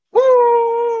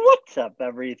What's up,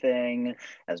 everything?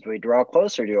 As we draw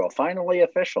closer to a finally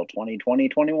official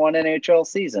 2020-21 NHL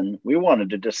season, we wanted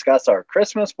to discuss our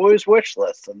Christmas Blues wish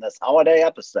list in this holiday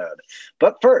episode.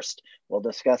 But first, we'll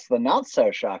discuss the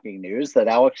not-so-shocking news that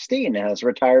Alex Steen has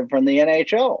retired from the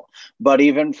NHL. But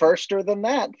even firster than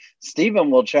that,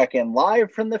 Steven will check in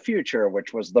live from the future,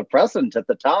 which was the present at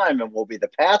the time and will be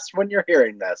the past when you're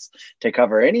hearing this, to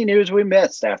cover any news we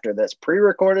missed after this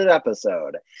pre-recorded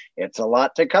episode. It's a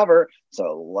lot to cover,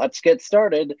 so let's get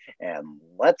started and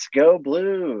let's go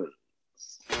Blues.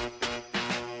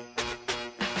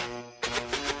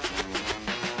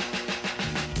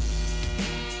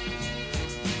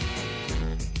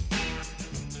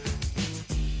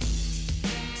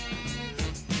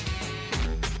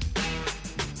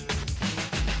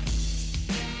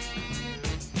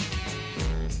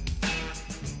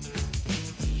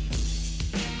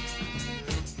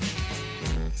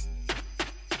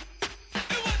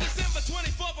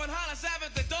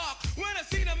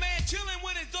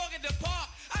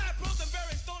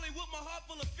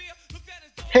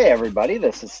 Hey everybody,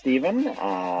 this is Steven.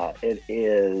 It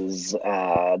is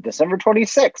December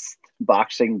 26th,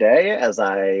 Boxing Day, as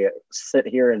I sit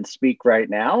here and speak right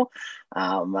now.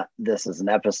 This is an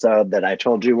episode that I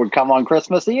told you would come on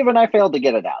Christmas Eve, and I failed to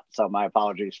get it out, so my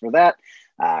apologies for that.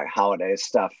 Holiday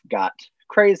stuff got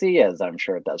crazy, as I'm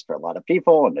sure it does for a lot of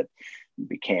people, and it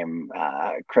became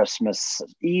Christmas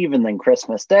Eve and then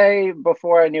Christmas Day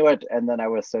before I knew it, and then I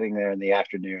was sitting there in the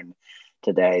afternoon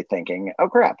today thinking, oh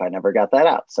crap, I never got that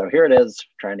out. So here it is,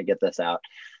 trying to get this out.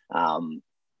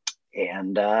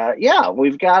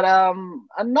 We've got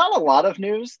not a lot of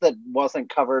news that wasn't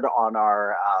covered on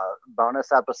our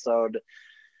bonus episode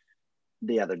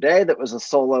the other day that was a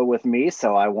solo with me,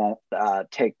 so I won't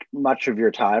take much of your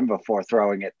time before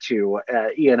throwing it to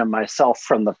Ian and myself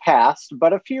from the past,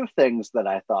 but a few things that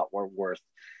I thought were worth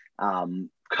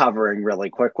covering really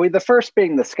quickly. The first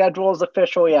being the schedule is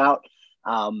officially out.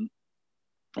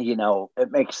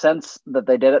 It makes sense that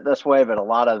they did it this way, but a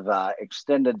lot of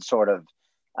extended sort of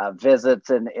visits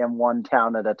in one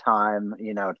town at a time,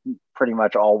 pretty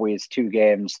much always 2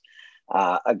 games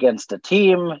against a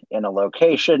team in a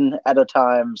location at a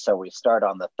time. So we start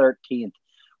on the 13th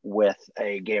with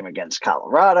a game against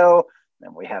Colorado.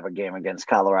 Then we have a game against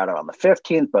Colorado on the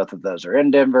 15th. Both of those are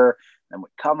in Denver. Then we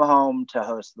come home to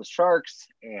host the Sharks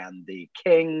and the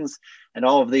Kings. And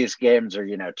all of these games are,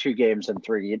 2 games in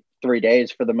 3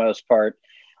 days for the most part.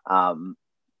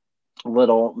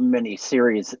 Little mini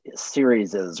series,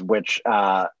 which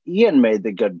Ian made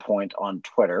the good point on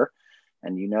Twitter.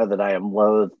 And you know that I am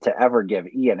loath to ever give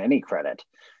Ian any credit.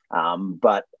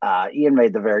 But Ian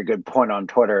made the very good point on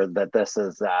Twitter that this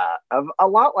is a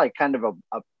lot like kind of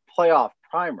a playoff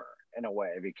primer in a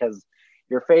way, because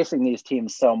you're facing these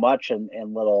teams so much in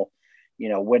little,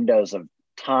 windows of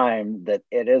time that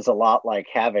it is a lot like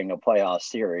having a playoff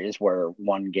series where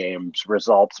one game's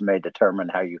results may determine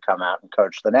how you come out and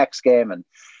coach the next game.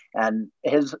 And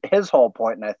his whole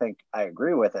point, and I think I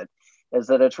agree with it, is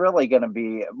that it's really going to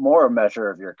be more a measure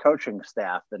of your coaching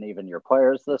staff than even your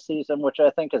players this season, which I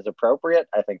think is appropriate.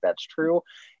 I think that's true.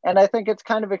 And I think it's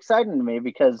kind of exciting to me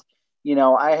because,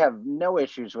 I have no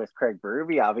issues with Craig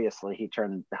Berube. Obviously, he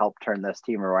helped turn this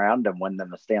team around and win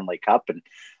them a Stanley Cup, and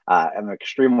I'm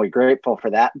extremely grateful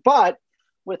for that. But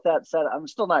with that said, I'm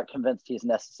still not convinced he's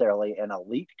necessarily an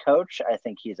elite coach. I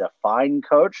think he's a fine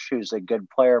coach who's a good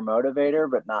player motivator,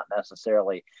 but not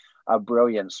necessarily a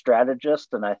brilliant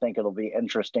strategist. And I think it'll be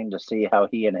interesting to see how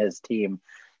he and his team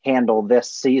handle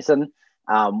this season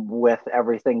with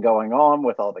everything going on,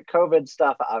 with all the COVID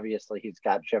stuff. Obviously, he's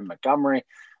got Jim Montgomery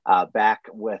back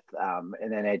with an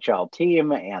NHL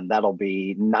team, and that'll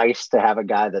be nice to have a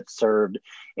guy that served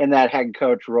in that head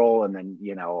coach role. And then,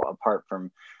 apart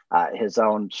from his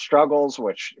own struggles,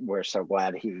 which we're so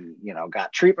glad he,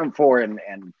 got treatment for and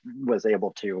was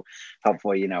able to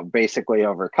hopefully, basically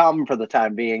overcome for the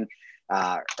time being,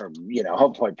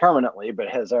 hopefully permanently, but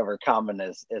has overcome and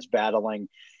is battling.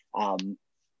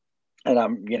 And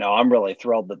I'm really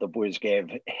thrilled that the Blues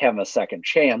gave him a second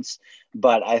chance,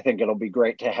 but I think it'll be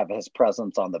great to have his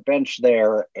presence on the bench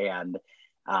there and,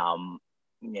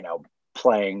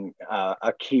 playing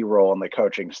a key role in the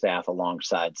coaching staff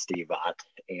alongside Steve Ott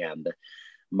and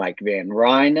Mike Van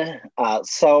Ryn. I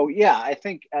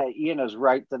think Ian is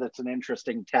right that it's an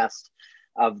interesting test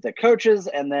of the coaches.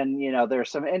 And then, there's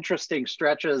some interesting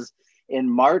stretches in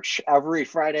March. Every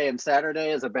Friday and Saturday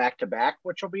is a back-to-back,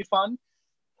 which will be fun.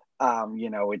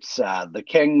 It's the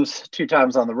Kings 2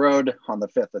 times on the road on the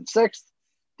 5th and 6th,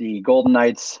 the Golden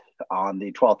Knights on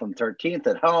the 12th and 13th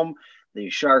at home, the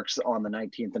Sharks on the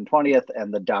 19th and 20th,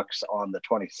 and the Ducks on the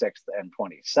 26th and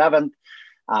 27th.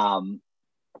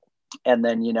 And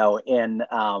then, in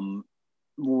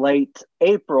late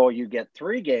April, you get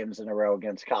 3 games in a row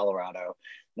against Colorado,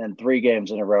 then 3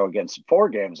 games in a row against 4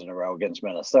 games in a row against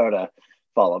Minnesota,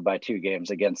 followed by 2 games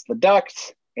against the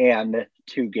Ducks and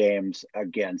 2 games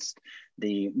against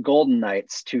the Golden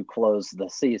Knights to close the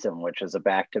season, which is a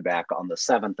back-to-back on the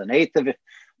 7th and 8th of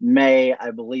May,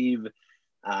 I believe.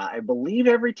 I believe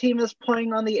every team is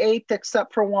playing on the 8th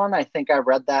except for one. I think I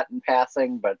read that in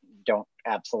passing, but don't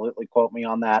absolutely quote me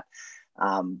on that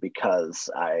because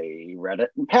I read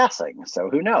it in passing. So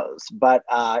who knows? But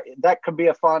that could be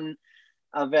a fun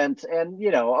event. And,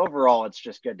 overall, it's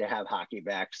just good to have hockey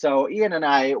back. So Ian and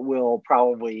I will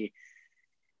probably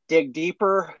dig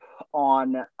deeper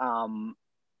on,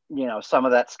 some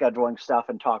of that scheduling stuff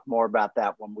and talk more about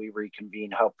that when we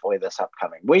reconvene, hopefully this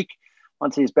upcoming week,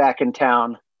 once he's back in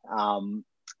town.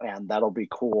 And that'll be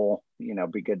cool,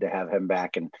 be good to have him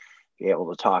back and be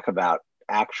able to talk about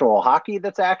actual hockey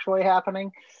that's actually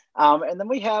happening. And then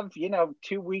we have,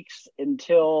 2 weeks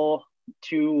until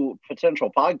 2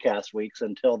 potential podcast weeks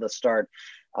until the start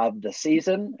of the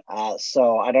season.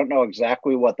 So I don't know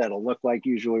exactly what that'll look like.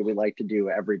 Usually we like to do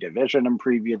every division and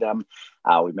preview them.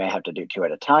 We may have to do 2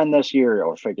 at a time this year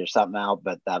or figure something out,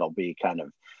 but that'll be kind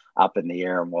of up in the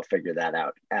air and we'll figure that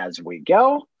out as we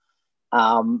go.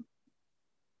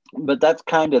 But that's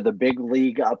kind of the big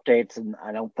league updates, and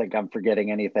I don't think I'm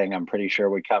forgetting anything. I'm pretty sure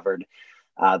we covered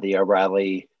the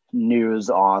O'Reilly news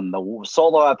on the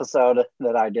solo episode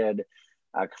that I did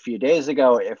a few days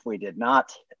ago. If we did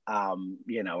not,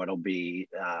 it'll be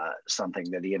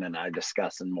something that Ian and I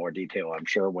discuss in more detail, I'm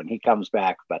sure, when he comes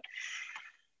back. But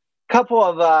couple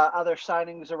of other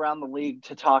signings around the league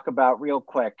to talk about real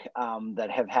quick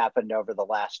that have happened over the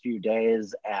last few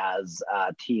days as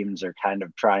teams are kind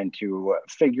of trying to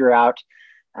figure out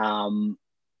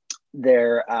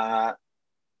their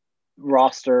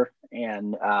roster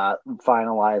and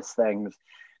finalize things.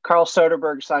 Carl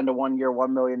Soderberg signed a 1-year,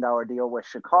 $1 million deal with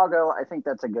Chicago. I think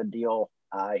that's a good deal.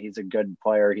 He's a good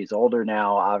player. He's older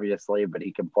now, obviously, but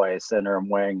he can play center and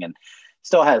wing and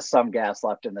still has some gas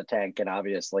left in the tank. And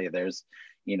obviously there's,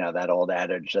 that old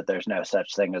adage that there's no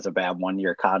such thing as a bad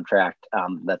 1-year contract.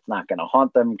 That's not going to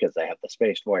haunt them because they have the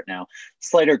space for it now.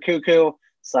 Slater Cuckoo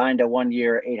signed a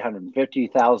 1-year,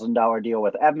 $850,000 deal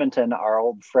with Edmonton. Our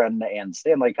old friend and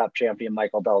Stanley Cup champion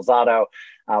Michael Del Zotto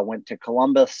went to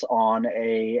Columbus on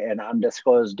an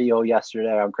undisclosed deal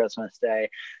yesterday on Christmas Day.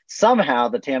 Somehow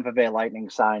the Tampa Bay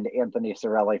Lightning signed Anthony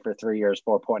Cirelli for 3 years,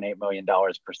 $4.8 million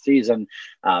per season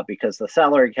because the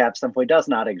salary cap simply does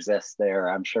not exist there.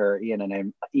 I'm sure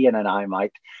Ian and I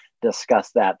might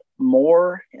discuss that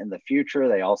more in the future.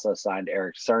 They also signed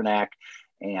Eric Cernak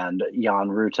and Jan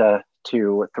Ruta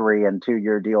to 3- and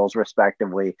 2-year deals,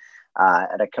 respectively,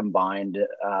 at a combined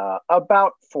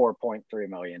about $4.3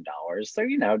 million. So,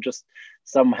 just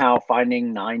somehow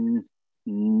finding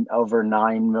over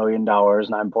 $9 million,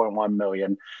 $9.1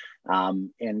 million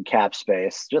in cap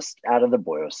space just out of the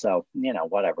blue. So,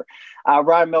 whatever.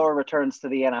 Ryan Miller returns to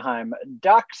the Anaheim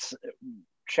Ducks,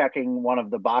 checking one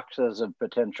of the boxes of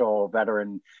potential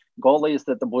veteran goalies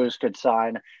that the Blues could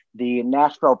sign. The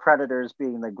Nashville Predators,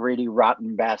 being the greedy,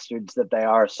 rotten bastards that they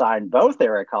are, signed both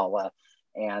Erik Haula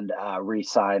and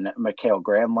re-sign Mikael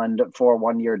Granlund for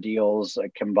 1-year deals,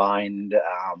 combined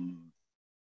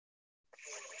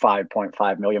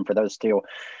 $5.5 million for those two.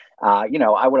 I've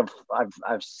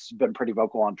been pretty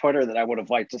vocal on Twitter that I would have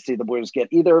liked to see the Blues get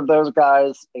either of those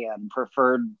guys and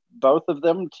preferred both of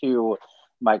them to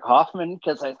Mike Hoffman,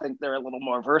 because I think they're a little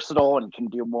more versatile and can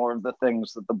do more of the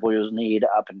things that the Blues need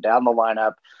up and down the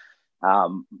lineup.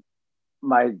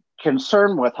 My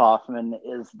concern with Hoffman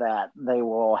is that they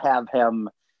will have him.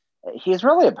 He's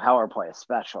really a power play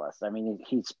specialist. I mean,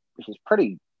 he's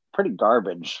pretty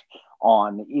garbage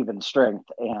on even strength.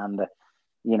 And,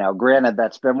 granted,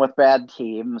 that's been with bad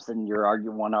teams. And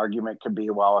one argument could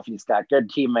be, well, if he's got good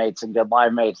teammates and good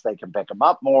line mates, they can pick him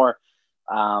up more.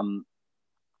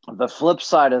 The flip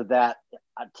side of that,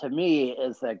 to me,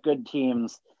 is that good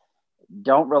teams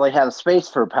don't really have space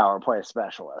for power play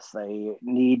specialists. They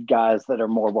need guys that are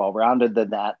more well-rounded than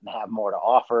that and have more to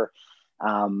offer.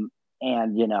 My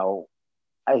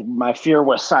fear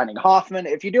was signing Hoffman.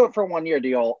 If you do it for a 1-year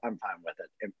deal, I'm fine with it.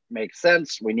 It makes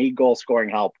sense. We need goal scoring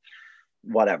help,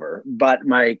 whatever. But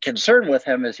my concern with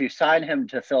him is you sign him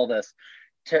to fill this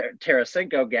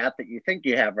Tarasenko gap that you think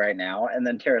you have right now, and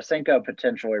then Tarasenko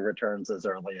potentially returns as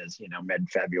early as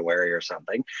mid-February or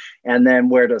something, and then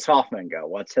where does Hoffman go?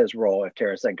 What's his role if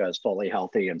Tarasenko is fully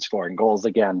healthy and scoring goals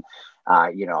again?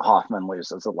 Hoffman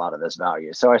loses a lot of his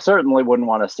value, so I certainly wouldn't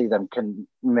want to see them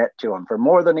commit to him for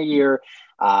more than a year.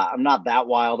 I'm not that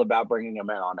wild about bringing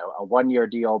him in on a 1-year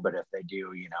deal, but if they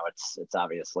do, it's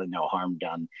obviously no harm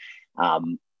done.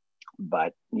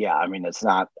 But yeah, I mean, it's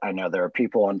not. I know there are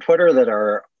people on Twitter that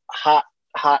are hot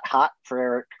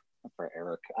for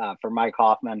Mike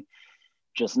Hoffman.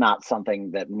 Just not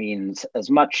something that means as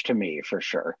much to me for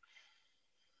sure.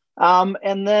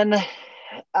 And then,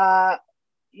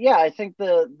 yeah, I think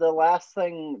the last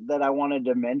thing that I wanted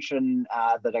to mention,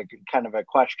 kind of a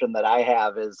question that I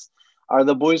have is, are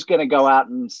the Blues going to go out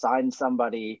and sign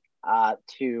somebody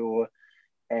to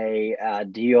a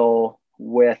deal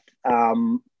with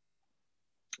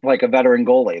like a veteran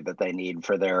goalie that they need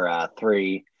for their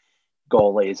 3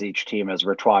 goalies? Each team is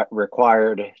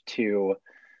required to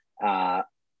have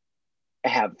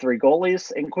 3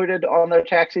 goalies included on their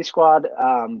taxi squad.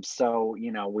 So,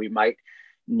 we might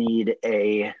need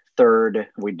a third.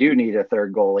 We do need a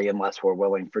third goalie unless we're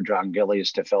willing for John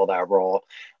Gillies to fill that role,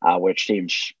 which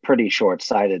seems pretty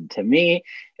short-sighted to me.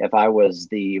 If I was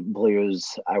the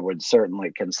Blues, I would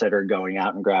certainly consider going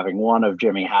out and grabbing one of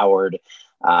Jimmy Howard,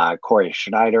 Corey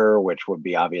Schneider, which would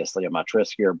be obviously a much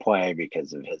riskier play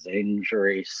because of his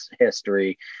injury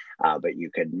history. But you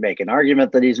could make an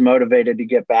argument that he's motivated to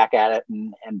get back at it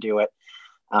and do it.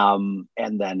 And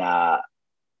then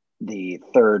the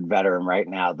third veteran right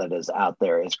now that is out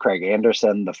there is Craig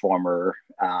Anderson, the former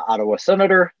Ottawa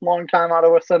Senator, longtime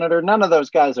Ottawa Senator. None of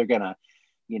those guys are going to,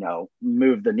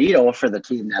 move the needle for the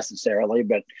team necessarily,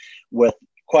 but with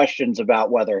questions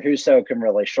about whether Husso can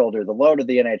really shoulder the load of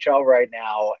the NHL right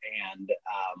now, and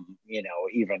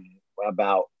even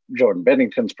about Jordan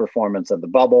Binnington's performance of the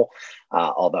bubble,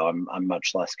 although I'm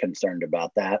much less concerned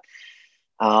about that.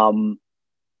 I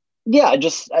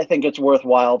think it's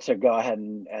worthwhile to go ahead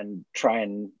and try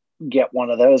and get one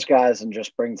of those guys and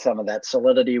just bring some of that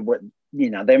solidity.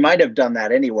 They might have done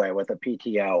that anyway with a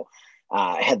PTO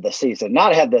had the season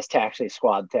not had this taxi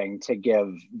squad thing to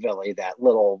give Villy that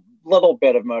little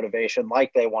bit of motivation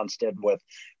like they once did with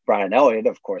Brian Elliott.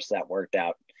 Of course, that worked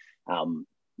out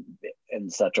in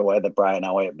such a way that Brian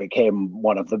Elliott became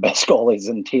one of the best goalies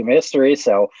in team history.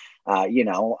 So, I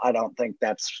don't think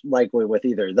that's likely with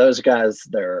either of those guys.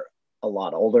 They're a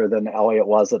lot older than Elliott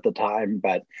was at the time,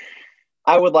 but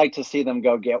I would like to see them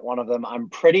go get one of them. I'm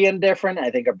pretty indifferent.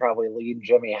 I think I'd probably lead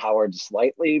Jimmy Howard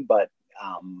slightly, but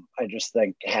I just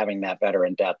think having that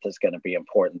veteran depth is going to be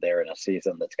important there in a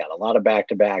season that's got a lot of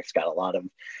back-to-backs, got a lot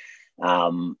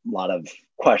of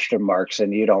question marks,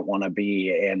 and you don't want to be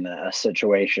in a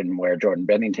situation where Jordan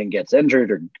Binnington gets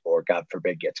injured or God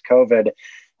forbid gets COVID,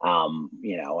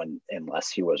 and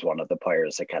unless he was one of the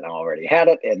players that kind of already had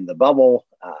it in the bubble,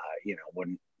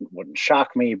 wouldn't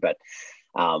shock me, but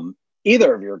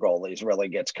either of your goalies really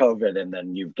gets COVID, and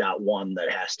then you've got one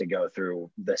that has to go through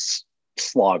this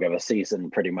slog of a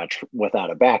season pretty much without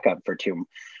a backup for 2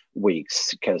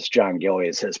 weeks, because John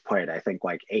Gillies has played, I think,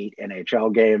 like 8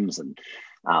 NHL games and,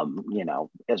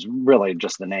 is really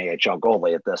just an AHL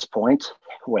goalie at this point,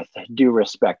 with due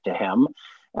respect to him.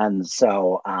 And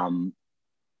so,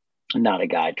 not a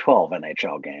guy, 12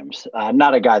 NHL games,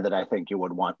 not a guy that I think you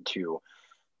would want to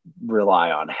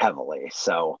rely on heavily.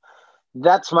 So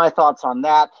that's my thoughts on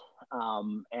that.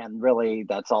 And really,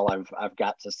 that's all I've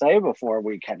got to say before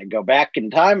we kind of go back in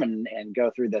time and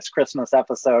go through this Christmas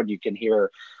episode. You can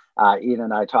hear Ian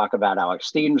and I talk about Alex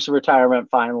Steen's retirement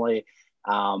finally,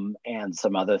 and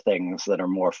some other things that are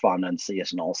more fun and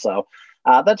seasonal. So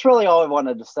that's really all I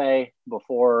wanted to say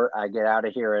before I get out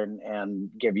of here and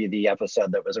give you the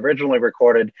episode that was originally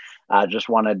recorded. Just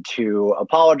wanted to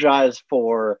apologize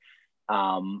for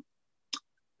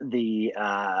the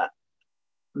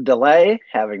delay,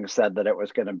 having said that it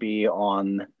was going to be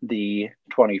on the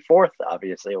 24th.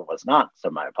 Obviously it was not, so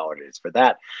my apologies for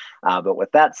that. But with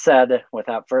that said,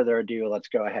 without further ado, let's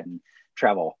go ahead and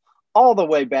travel all the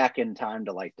way back in time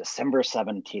to like December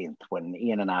 17th, when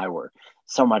Ian and I were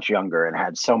so much younger and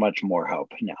had so much more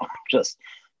hope. No, just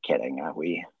kidding.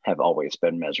 We have always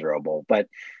been miserable. But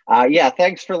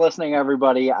thanks for listening,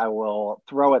 everybody. I will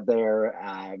throw it there.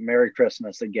 Merry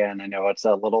Christmas again. I know it's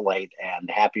a little late, and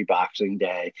happy Boxing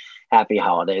Day, happy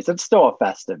holidays. It's still a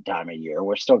festive time of year.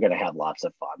 We're still going to have lots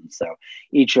of fun. So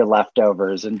eat your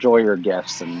leftovers, enjoy your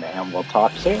gifts, and we'll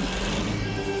talk soon.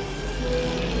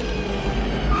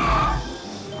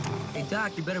 Hey,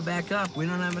 Doc, you better back up. We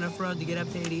don't have enough road to get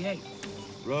up to 88.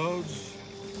 Roads?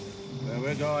 Where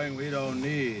we're going, we don't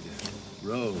need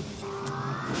roads.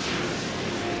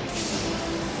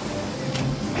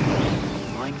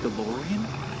 Like DeLorean?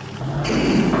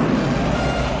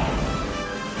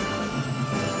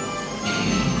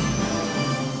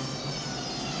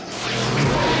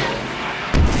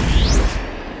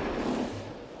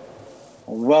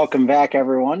 Welcome back,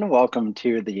 everyone. Welcome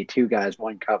to the Two Guys,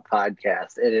 One Cup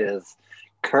podcast. It is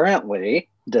currently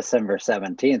December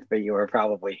 17th, but you are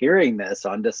probably hearing this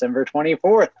on December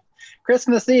 24th,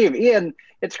 Christmas Eve. Ian,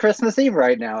 it's Christmas Eve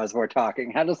right now as we're talking.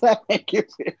 How does that make you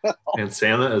feel? And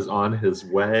Santa is on his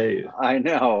way. I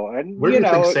know. And, Where do you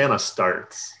think Santa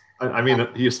starts? I mean,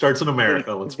 he starts in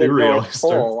America. Let's be real. North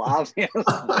Pole, obviously.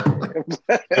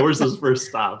 Where's his first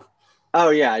stop? Oh,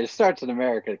 yeah. It starts in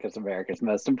America because America's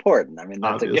most important. I mean,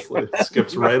 that's obviously.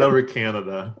 Skips right over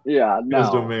Canada. Yeah, no.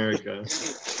 Goes to America.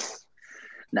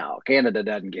 No, Canada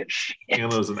doesn't get shit.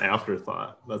 Canada's an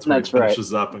afterthought. That's where he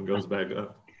finishes up and goes back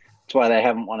up. That's why they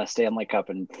haven't won a Stanley Cup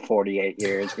in 48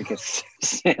 years, because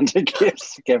Santa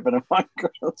keeps skipping them on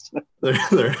Christmas.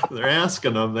 They're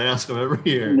asking them. They ask them every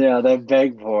year. Yeah, they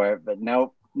beg for it, but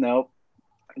nope.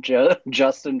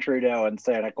 Justin Trudeau and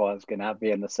Santa Claus cannot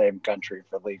be in the same country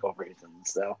for legal reasons.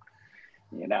 So,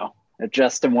 if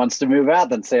Justin wants to move out,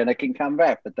 then Santa can come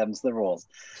back, but them's the rules.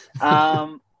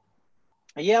 Yeah,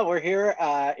 we're here.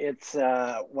 It's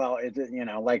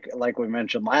like we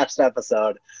mentioned last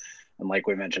episode, and like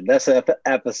we mentioned this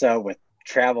episode with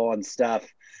travel and stuff,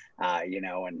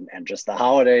 and just the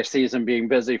holiday season being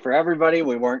busy for everybody,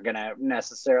 we weren't going to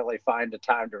necessarily find a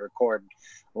time to record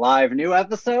live new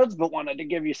episodes, but wanted to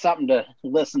give you something to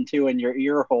listen to in your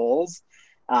ear holes.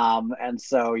 And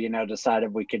so,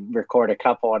 decided we could record a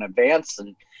couple in advance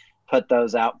and put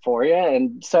those out for you.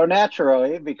 And so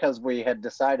naturally, because we had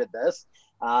decided this,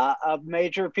 a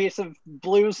major piece of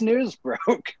Blues news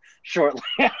broke shortly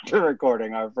after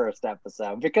recording our first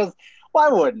episode, because why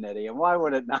wouldn't it, Ian? Why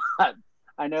would it not?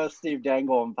 I know Steve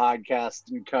Dangle and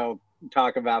Podcast and Co.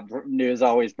 talk about news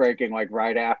always breaking like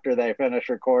right after they finish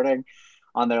recording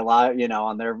on their live,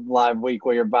 on their live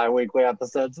weekly or bi-weekly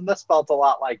episodes. And this felt a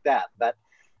lot like that. But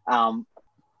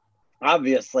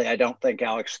obviously, I don't think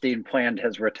Alex Steen planned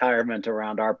his retirement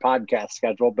around our podcast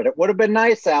schedule, but it would have been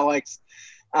nice, Alex.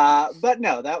 But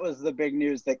no, that was the big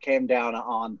news that came down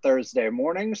on Thursday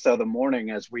morning. So the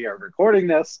morning as we are recording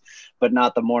this, but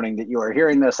not the morning that you are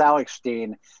hearing this, Alex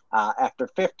Steen, after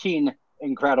 15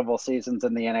 incredible seasons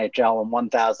in the NHL and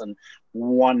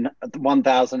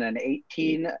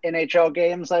 1,018 NHL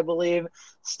games, I believe,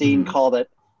 Steen called it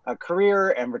a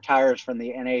career and retires from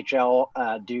the NHL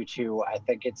due to, I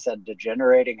think it said,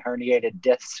 degenerating herniated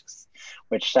discs,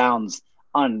 which sounds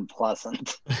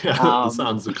unpleasant. Yeah, it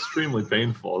sounds extremely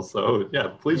painful. So yeah,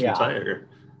 please retire.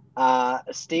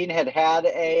 Steen had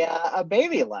a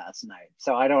baby last night,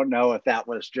 so I don't know if that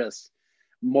was just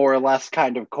more or less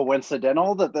kind of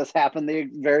coincidental that this happened the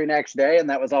very next day and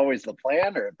that was always the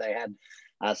plan, or if they had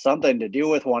something to do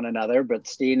with one another. But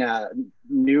Steen,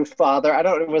 new father.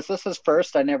 Was this his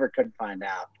first? I never could find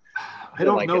out. I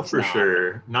don't know for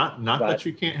sure. Not that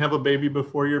you can't have a baby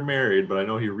before you're married, but I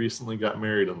know he recently got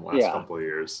married in the last couple of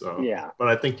years. So yeah. But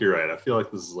I think you're right. I feel like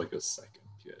this is like a second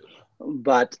kid.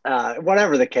 But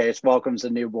whatever the case, welcomes a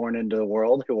newborn into the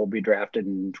world who will be drafted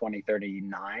in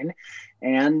 2039.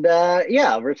 And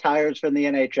retires from the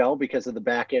NHL because of the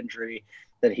back injury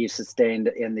that he sustained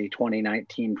in the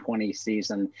 2019-20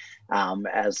 season.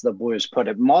 As the Blues put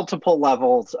it, multiple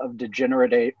levels of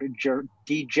degenerative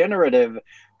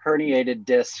herniated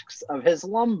discs of his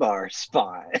lumbar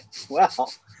spine.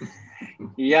 Well,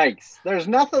 yikes. There's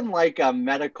nothing like a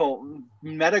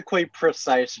medically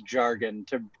precise jargon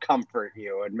to comfort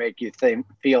you and make you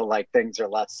feel like things are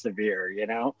less severe,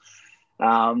 Yeah,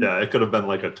 it could have been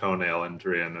like a toenail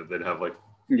injury and they'd have like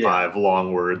 5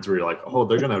 long words where you're like, oh,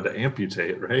 they're going to have to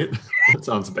amputate, right? That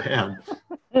sounds bad.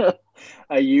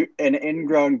 An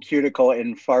ingrown cuticle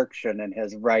infarction in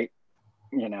his right,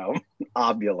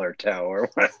 ovular toe or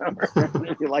whatever.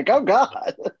 You're like, oh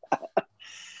God.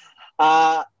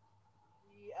 A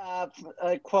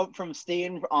quote from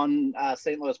Steen on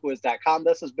stlouisblues.com.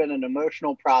 This has been an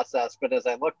emotional process, but as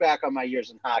I look back on my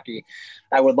years in hockey,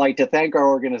 I would like to thank our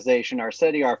organization, our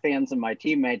city, our fans, and my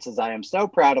teammates, as I am so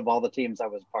proud of all the teams I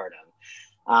was part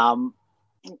of.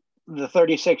 The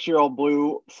 36-year-old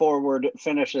Blue forward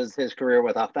finishes his career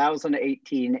with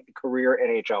 1,018 career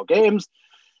NHL games,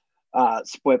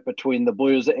 split between the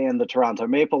Blues and the Toronto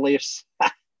Maple Leafs.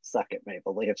 Suck it,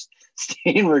 Maple Leafs.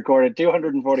 Steen recorded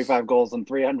 245 goals and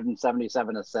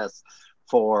 377 assists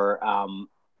for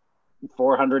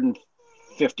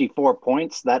 454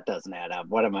 points. That doesn't add up.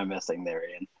 What am I missing there,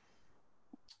 Ian?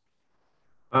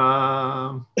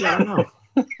 I don't know.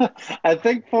 I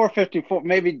think 454.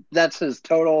 Maybe that's his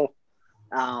total.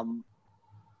 We'll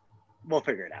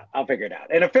figure it out. I'll figure it out.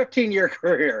 In a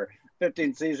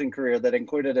 15-season career that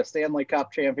included a Stanley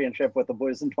Cup championship with the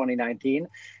Blues in 2019,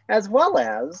 as well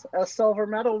as a silver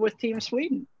medal with Team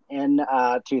Sweden in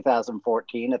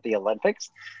 2014 at the Olympics,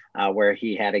 where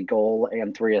he had a goal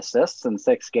and 3 assists in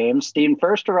 6 games. Steen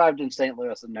first arrived in St.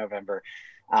 Louis in November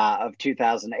of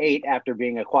 2008 after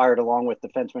being acquired along with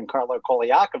defenseman Carlo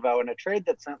Colaiacovo in a trade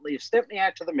that sent Leaf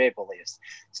Stempniak to the Maple Leafs.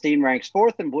 Steen ranks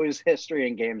 4th in Blues history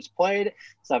in games played,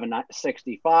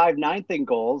 765, 9th in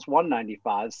goals,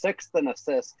 195, 6th in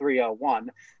assists,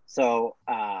 301. So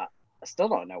I still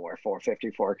don't know where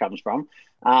 454 comes from.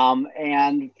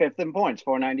 And 5th in points,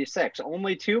 496.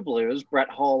 Only 2 Blues, Brett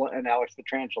Hull and Alex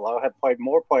Pietrangelo, have played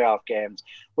more playoff games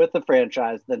with the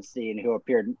franchise than Steen, who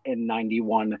appeared in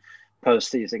 91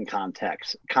 postseason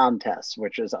contests,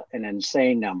 which is an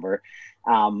insane number.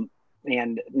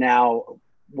 And now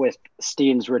with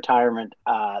Steen's retirement,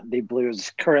 the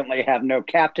Blues currently have no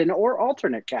captain or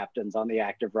alternate captains on the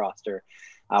active roster,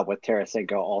 with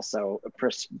Tarasenko also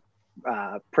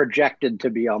projected to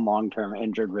be on long-term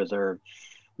injured reserve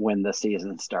when the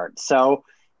season starts. So,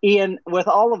 Ian, with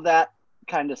all of that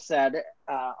kind of said,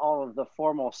 all of the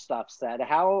formal stuff said,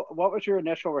 what was your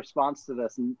initial response to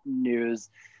this news?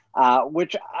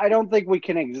 Which I don't think we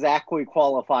can exactly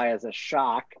qualify as a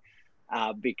shock,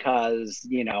 because,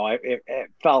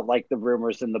 it felt like the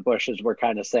rumors in the bushes were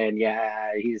kind of saying,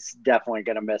 yeah, he's definitely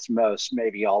going to miss most,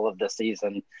 maybe all of the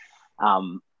season.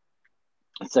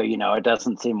 So, it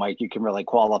doesn't seem like you can really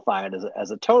qualify it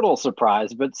as a total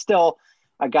surprise, but still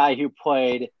a guy who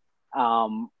played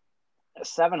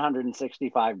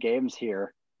 765 games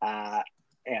here, and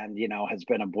has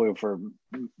been a Blue for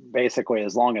basically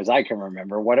as long as I can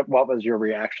remember. What was your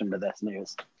reaction to this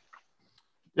news?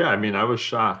 Yeah, I mean, I was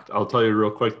shocked. I'll tell you real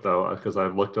quick though, because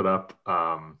I've looked it up.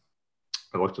 I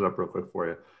looked it up real quick for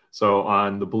you. So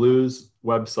on the Blues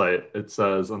website, it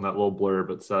says on that little blurb,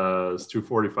 it says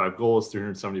 245 goals,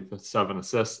 377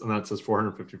 assists, and then it says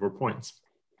 454 points,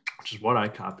 which is what I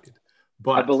copied.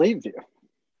 But I believed you.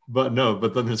 But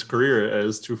then his career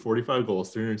is 245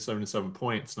 goals, 377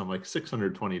 points, and I'm like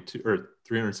 622 or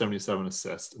 377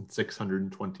 assists and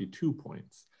 622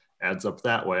 points. Adds up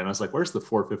that way. And I was like, where's the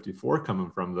 454 coming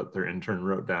from that their intern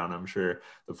wrote down? I'm sure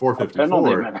the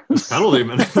 454 is penalty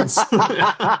minutes.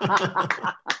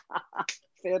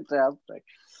 Fantastic.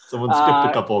 Someone skipped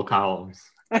a couple of columns.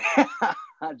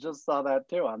 I just saw that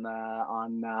too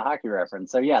on Hockey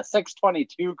Reference. So yeah,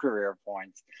 622 career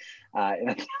points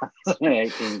in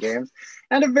 2018 games,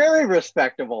 and a very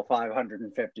respectable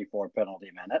 554 penalty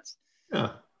minutes.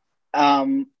 Yeah.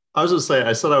 I was just saying,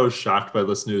 I said I was shocked by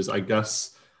this news. I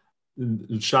guess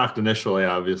shocked initially,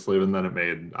 obviously, and then it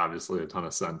made obviously a ton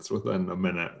of sense within a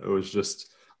minute. It was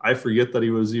just, I forget that he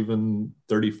was even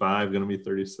 35, going to be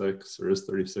 36, or is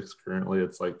 36 currently.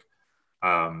 It's like,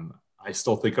 I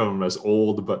still think of him as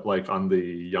old, but like on the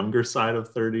younger side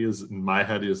of 30s. In my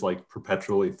head, he's like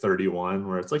perpetually 31,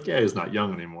 where it's like, yeah, he's not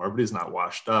young anymore, but he's not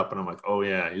washed up. And I'm like, oh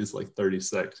yeah, he's like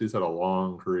 36. He's had a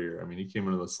long career. I mean, he came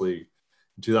into this league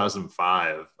in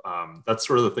 2005. That's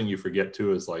sort of the thing you forget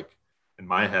too, is like, in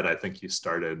my head, I think he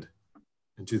started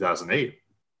in 2008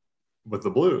 with the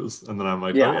Blues. And then I'm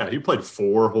like, oh yeah, he played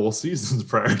 4 whole seasons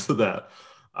prior to that.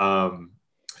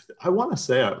 I want to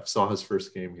say I saw his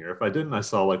first game here. If I didn't, I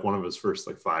saw like one of his first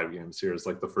like 5 games here. It's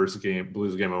like the first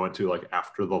Blues game I went to like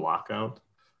after the lockout.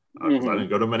 Because I didn't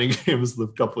go to many games the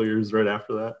couple of years right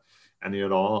after that, any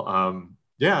at all.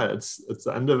 Yeah, it's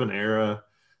the end of an era.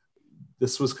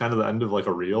 This was kind of the end of like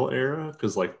a real era,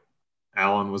 because like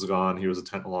Allen was gone. He was a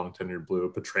long tenured Blue.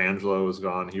 Pietrangelo was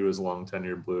gone. He was a long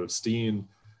tenured Blue. Steen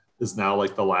is now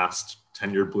like the last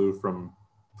tenured Blue from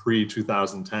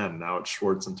pre-2010. Now it's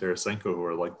Schwartz and Tarasenko who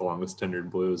are like the longest tenured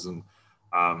Blues. And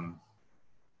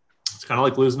it's kind of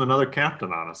like losing another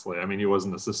captain, honestly. I mean, he was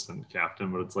an assistant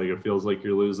captain, but it's like, it feels like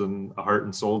you're losing a heart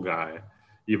and soul guy.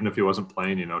 Even if he wasn't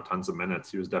playing, tons of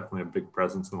minutes, he was definitely a big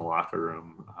presence in the locker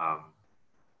room.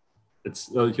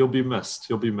 He'll be missed.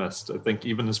 He'll be missed. I think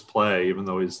even his play, even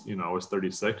though he's, was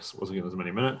 36, wasn't getting as many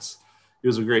minutes, he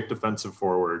was a great defensive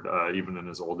forward, even in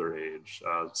his older age.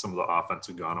 Some of the offense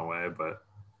had gone away, but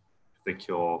I think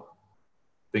he'll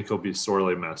be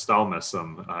sorely missed. I'll miss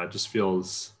him. It just it'll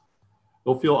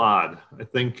feel odd. I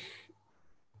think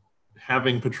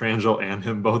having Pietrangelo and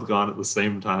him both gone at the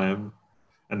same time,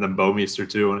 and then Bouwmeester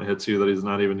too, when it hits you that he's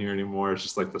not even here anymore, it's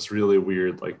just like this really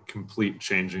weird, like complete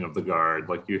changing of the guard.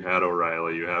 Like you had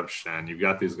O'Reilly, you have Schenn, you've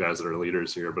got these guys that are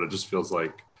leaders here, but it just feels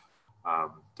like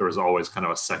there was always kind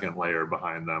of a second layer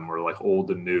behind them, where like old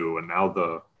and new, and now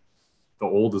the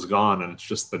old is gone and it's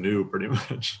just the new pretty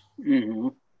much. Mm-hmm.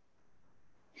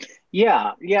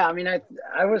 Yeah. I mean,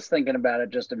 I was thinking about it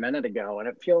just a minute ago, and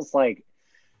it feels like,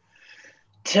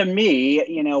 to me,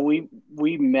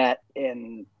 we met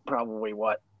in probably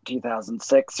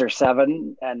 2006 or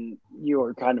 7, and you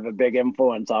were kind of a big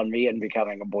influence on me in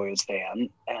becoming a Blues fan.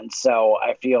 And so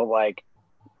I feel like,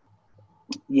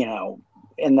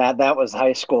 in that was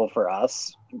high school for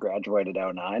us. Graduated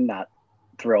 09, not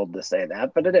thrilled to say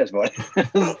that, but it is what it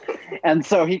is. And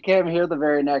so he came here the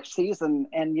very next season,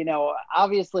 and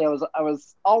obviously I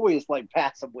was always like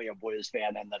passively a Blues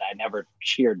fan, and that I never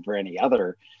cheered for any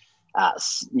other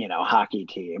hockey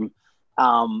team.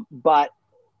 But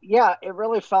yeah, it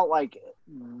really felt like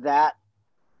that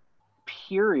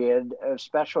period,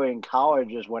 especially in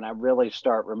college, is when I really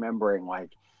start remembering, like,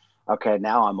 okay,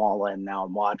 now I'm all in, now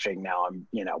I'm watching, now I'm,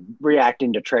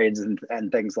 reacting to trades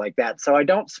and things like that. So I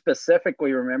don't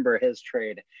specifically remember his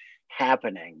trade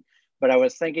happening, but I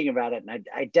was thinking about it, and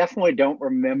I definitely don't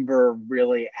remember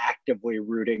really actively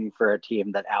rooting for a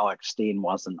team that Alex Steen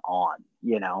wasn't on.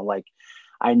 Like,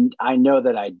 I know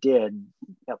that I did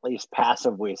at least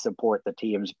passively support the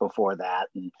teams before that.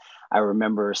 And I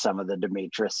remember some of the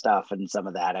Demetrius stuff and some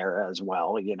of that era as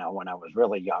well, when I was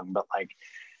really young. But like,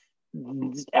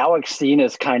 Alex Steen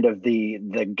is kind of the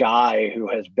guy who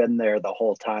has been there the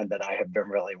whole time that I have been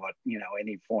really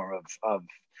any form of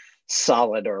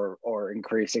solid or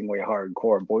increasingly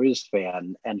hardcore Blues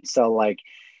fan. And so like,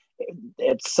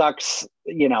 it sucks,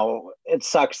 it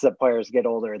sucks that players get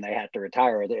older and they have to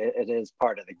retire. It is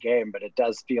part of the game, but it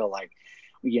does feel like,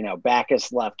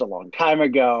 Backes left a long time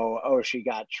ago. Oshie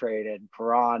got traded.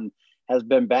 Perron has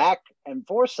been back and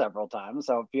forth several times.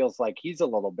 So it feels like he's a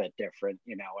little bit different,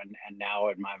 and now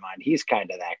in my mind, he's kind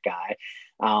of that guy.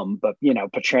 But,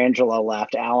 Pietrangelo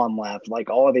left, Allen left, like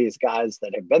all of these guys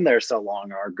that have been there so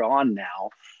long are gone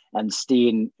now. And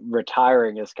Steen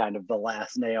retiring is kind of the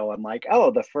last nail. And like,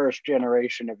 oh, the first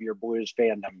generation of your Blues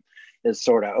fandom is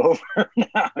sort of over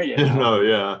now.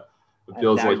 Yeah. It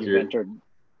feels like you've entered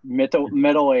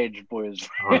middle-aged Blues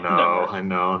fan. I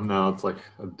know. No, it's like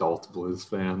adult Blues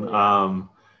fan.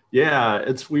 Yeah,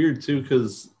 it's weird too,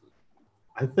 because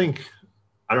I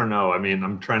don't know. I mean,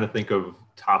 I'm trying to think of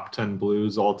top 10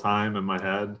 Blues all time in my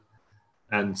head.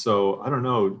 And so I don't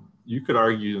know. You could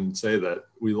argue and say that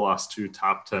we lost 2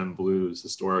 top 10 Blues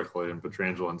historically in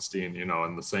Pietrangelo and Steen, in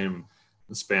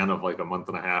the span of like a month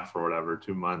and a half or whatever,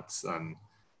 2 months. And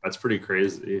that's pretty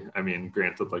crazy. I mean,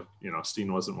 granted, like,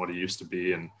 Steen wasn't what he used to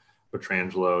be, and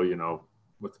Pietrangelo,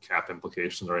 with cap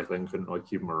implications or anything, couldn't really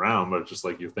keep him around. But it's just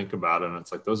like, you think about it, and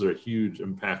it's like, those are huge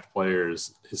impact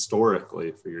players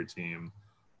historically for your team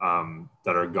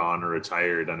that are gone or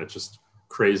retired. And it's just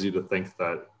crazy to think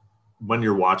that when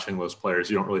you're watching those players,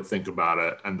 you don't really think about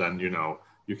it. And then,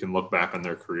 you can look back on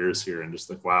their careers here and just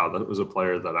think, wow, that was a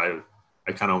player that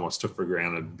I kind of almost took for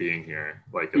granted being here.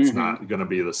 Like, it's not going to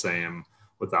be the same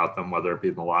without them, whether it be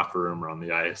in the locker room or on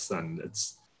the ice. And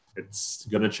it's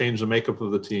going to change the makeup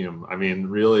of the team. I mean,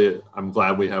 really, I'm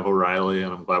glad we have O'Reilly,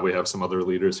 and I'm glad we have some other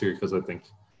leaders here, because I think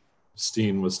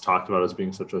Steen was talked about as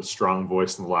being such a strong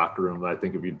voice in the locker room that I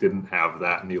think if you didn't have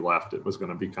that and he left, it was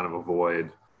going to be kind of a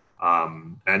void.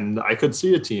 And I could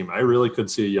see a team. I really could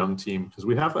see a young team, because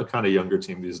we have a kind of younger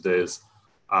team these days,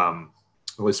 at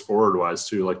least forward-wise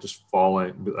too, like just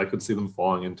falling. I could see them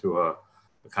falling into a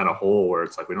kind of hole where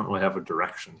it's like, we don't really have a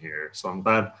direction here. So I'm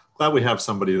glad we have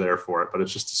somebody there for it, but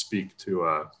it's just to speak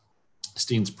to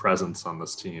Steen's presence on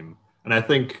this team. And I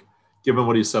think, given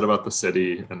what he said about the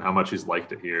city and how much he's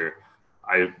liked it here,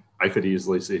 I could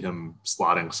easily see him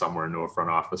slotting somewhere into a front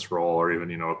office role, or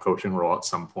even, a coaching role at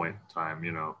some point in time,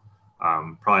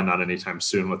 probably not anytime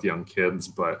soon with young kids,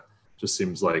 but just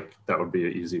seems like that would be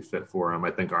an easy fit for him.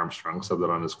 I think Armstrong said that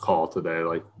on his call today.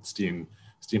 Like, Steen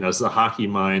has a hockey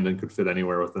mind and could fit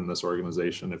anywhere within this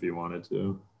organization if he wanted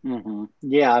to. Mm-hmm.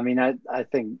 Yeah, I mean, I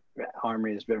think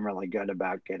Army has been really good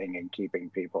about getting and keeping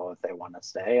people if they want to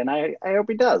stay, and I hope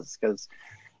he does, because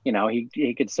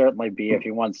he could certainly be, if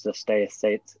he wants to stay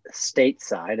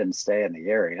stateside and stay in the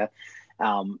area,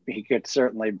 he could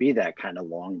certainly be that kind of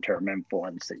long-term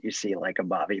influence that you see, like a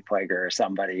Bobby Plager or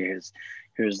somebody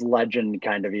whose legend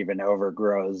kind of even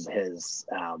overgrows his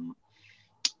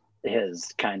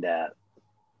kind of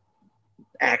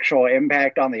actual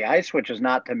impact on the ice, which is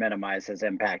not to minimize his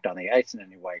impact on the ice in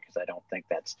any way, because I don't think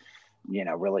that's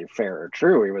really fair or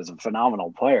true. He was a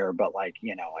phenomenal player, but like,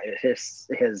 his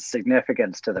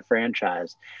significance to the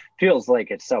franchise feels like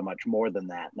it's so much more than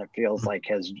that. And it feels like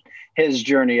his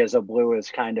journey as a Blue is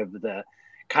kind of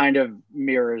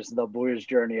mirrors the Blues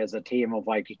journey as a team, of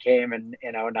like, he came in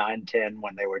 09-10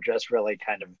 when they were just really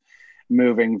kind of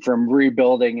moving from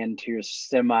rebuilding into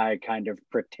semi kind of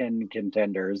pretend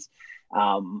contenders.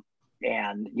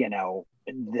 and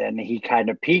then he kind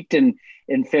of peaked in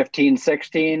 15,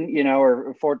 16,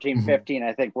 or 14, 15,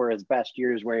 I think were his best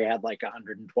years, where he had like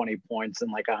 120 points in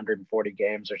like 140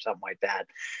 games or something like that.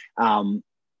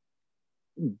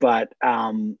 But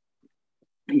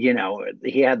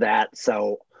he had that.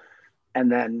 So,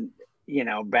 and then,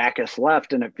 Backes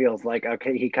left, and it feels like,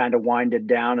 okay, he kind of winded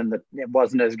down and it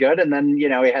wasn't as good. And then, he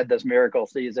had this miracle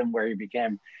season where he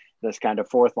became this kind of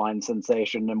fourth line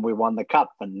sensation, and we won the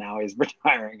cup, and now he's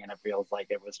retiring, and it feels like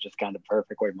it was just kind of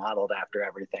perfectly modeled after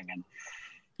everything. And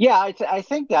yeah, I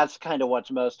think that's kind of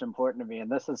what's most important to me.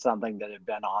 And this is something that had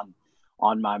been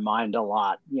on my mind a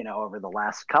lot, over the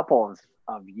last couple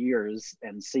of years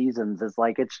and seasons, is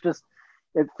like, it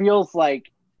feels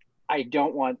like I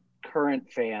don't want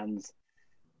current fans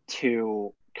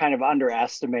to kind of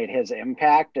underestimate his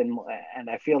impact. And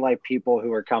I feel like people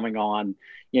who are coming on,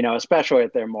 especially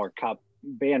if they're more cup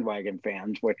bandwagon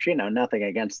fans, which, nothing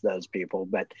against those people,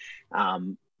 but,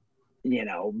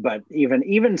 but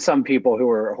even some people who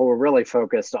are really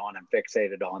focused on and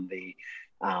fixated on the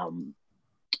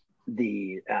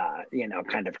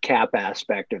kind of cap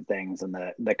aspect of things and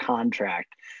the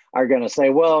contract are going to say,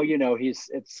 well,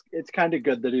 it's kind of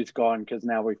good that he's gone, because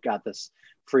now we've got this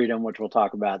freedom, which we'll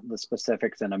talk about the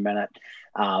specifics in a minute.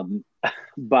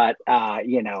 But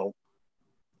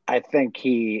I think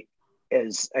he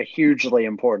is a hugely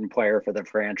important player for the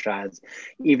franchise,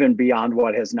 even beyond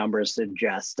what his numbers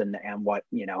suggest and what,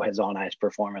 his on ice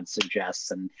performance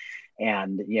suggests. And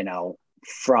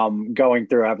from going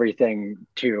through everything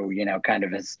to, kind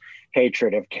of his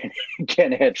hatred of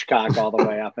Ken Hitchcock all the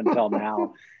way up until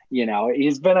now,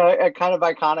 he's been a kind of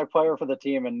iconic player for the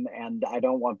team. And I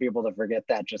don't want people to forget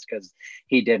that just because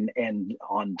he didn't end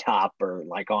on top or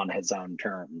like on his own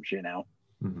terms,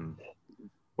 Mm-hmm.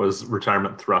 Was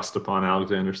retirement thrust upon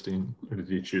Alexander Steen, or did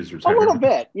he choose retirement? A little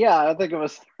bit. Yeah, I think it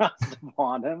was thrust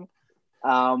upon him.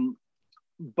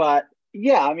 But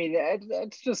yeah, I mean,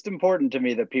 it's just important to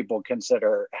me that people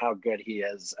consider how good he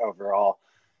is overall.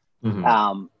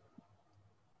 Mm-hmm.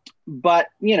 But,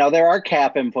 there are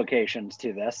cap implications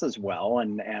to this as well.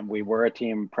 And we were a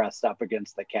team pressed up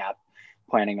against the cap,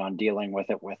 planning on dealing with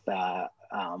it with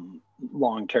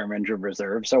long-term injured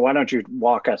reserve. So why don't you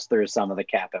walk us through some of the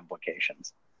cap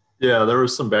implications? Yeah, there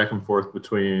was some back and forth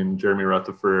between Jeremy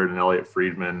Rutherford and Elliot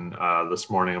Friedman this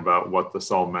morning about what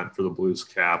this all meant for the Blues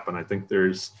cap. And I think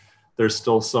there's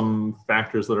still some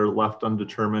factors that are left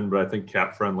undetermined, but I think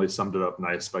Cap Friendly summed it up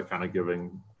nice by kind of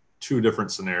giving two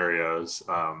different scenarios,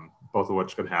 both of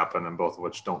which could happen and both of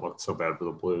which don't look so bad for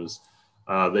the Blues.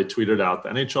 They tweeted out, the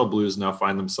NHL Blues now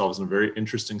find themselves in a very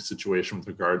interesting situation with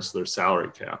regards to their salary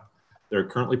cap. They're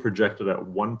currently projected at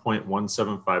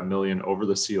 $1.175 million over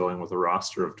the ceiling with a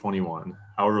roster of 21.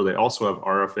 However, they also have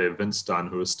RFA Vince Dunn,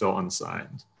 who is still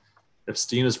unsigned. If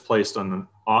Steen is placed on an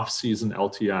off-season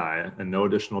LTI and no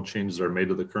additional changes are made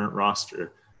to the current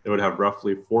roster, they would have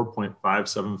roughly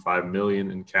 $4.575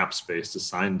 million in cap space to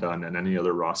sign Dunn and any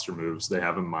other roster moves they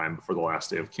have in mind before the last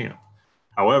day of camp.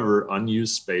 However,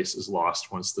 unused space is lost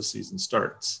once the season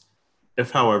starts. If,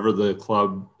 however, the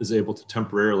club is able to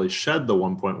temporarily shed the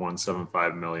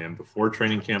 $1.175 million before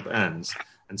training camp ends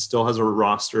and still has a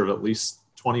roster of at least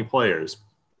 20 players,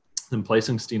 then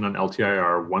placing Steen on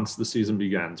LTIR once the season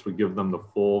begins would give them the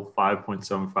full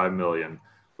 $5.75 million,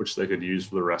 which they could use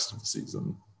for the rest of the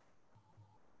season.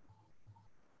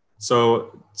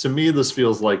 So to me, this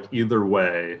feels like either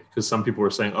way, because some people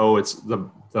were saying, oh, it's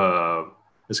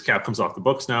his cap comes off the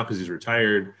books now because he's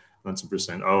retired. And then some people are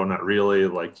saying, oh, not really.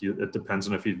 Like it depends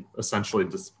on if he essentially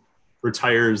just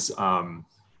retires in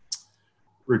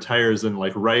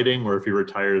like writing, or if he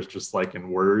retires just like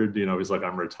in word, he's like,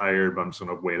 I'm retired, but I'm just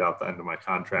going to wait out the end of my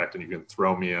contract and you can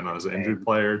throw me in as an injured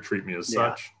player, treat me as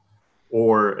such.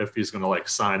 Or if he's going to like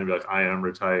sign and be like, I am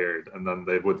retired. And then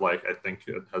they would like, I think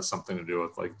it has something to do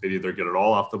with like, they'd either get it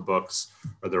all off the books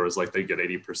or there was like, they get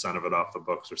 80% of it off the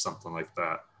books or something like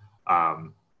that.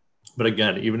 But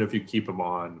again, even if you keep him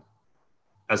on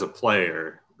as a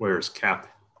player, whereas cap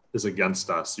is against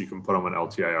us, you can put them on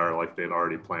LTIR like they'd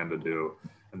already planned to do,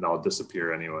 and they'll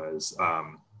disappear anyways.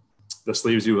 This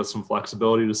leaves you with some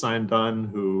flexibility to sign Dunn,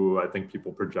 who I think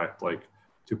people project like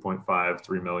 2.5,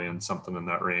 3 million, something in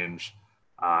that range.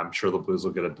 I'm sure the Blues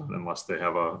will get it done unless they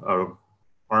have a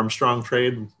Armstrong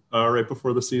trade right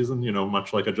before the season,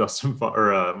 much like a Justin Falk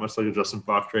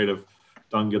trade if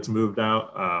Dunn gets moved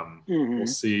out. We'll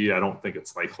see. I don't think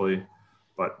it's likely,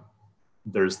 but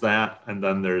there's that. And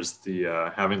then there's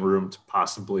the having room to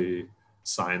possibly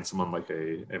sign someone like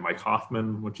a Mike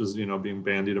Hoffman, which is, being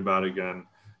bandied about again.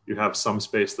 You have some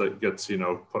space that gets,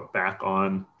 put back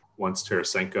on once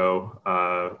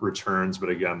Tarasenko returns. But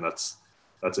again, that's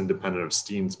that's independent of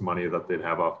Steen's money that they'd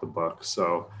have off the book.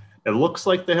 So it looks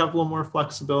like they have a little more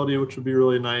flexibility, which would be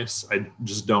really nice. I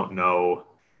just don't know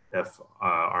if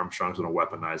Armstrong's going to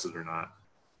weaponize it or not.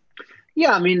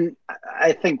 Yeah, I mean,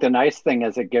 I think the nice thing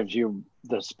is it gives you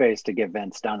the space to give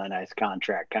Vince Dunn a nice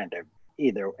contract, kind of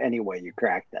either any way you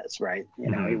crack this, right? You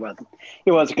know,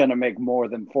 he wasn't going to make more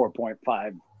than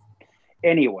 4.5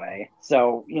 anyway.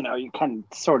 So, you know, you can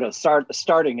sort of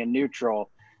starting in neutral.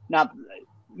 Not,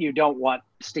 you don't want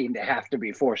Steen to have to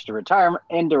be forced to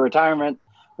into retirement,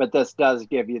 but this does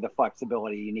give you the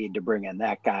flexibility you need to bring in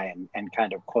that guy and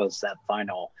kind of close that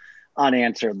final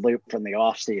unanswered loop from the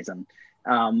offseason.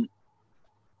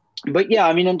 But yeah,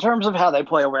 I mean, in terms of how they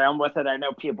play around with it, I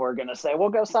know people are going to say, well,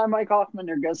 go sign Mike Hoffman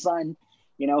or go sign,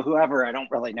 you know, whoever. I don't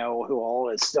really know who all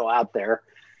is still out there.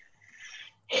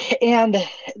 And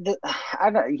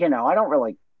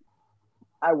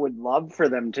I would love for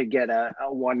them to get a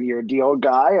 1-year deal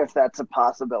guy if that's a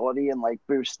possibility and like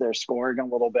boost their scoring a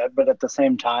little bit. But at the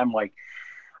same time, like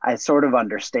I sort of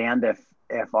understand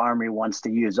if Army wants to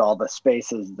use all the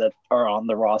spaces that are on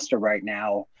the roster right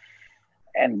now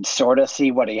and sort of see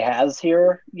what he has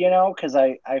here, you know, because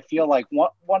I feel like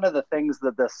one of the things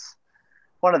that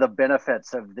one of the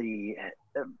benefits of the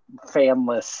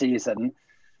fanless season,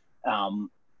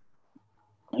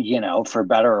 you know, for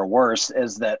better or worse,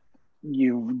 is that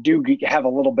you do have a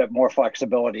little bit more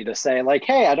flexibility to say like,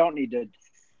 hey, I don't need to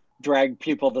drag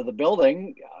people to the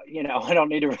building. You know, I don't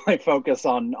need to really focus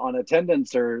on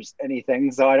attendance or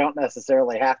anything. So I don't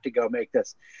necessarily have to go make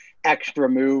this extra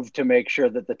move to make sure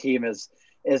that the team is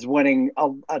winning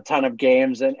a ton of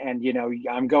games. And, you know,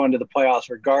 I'm going to the playoffs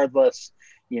regardless.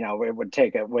 You know, it would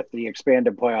take it with the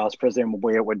expanded playoffs.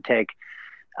 Presumably it would take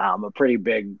a pretty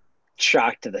big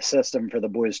shock to the system for the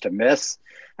Blues to miss,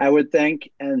 I would think.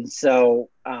 And so,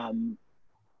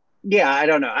 yeah, I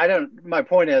don't know. My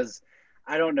point is,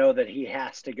 I don't know that he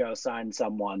has to go sign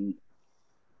someone.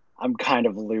 I'm kind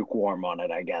of lukewarm on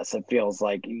it, I guess. It feels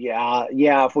like, yeah,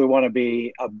 if we want to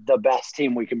be the best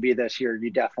team we can be this year, you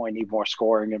definitely need more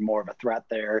scoring and more of a threat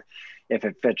there. If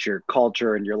it fits your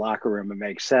culture and your locker room, it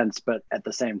makes sense. But at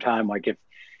the same time, like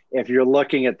if you're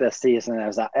looking at this season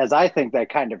as I think they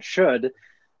kind of should,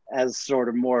 as sort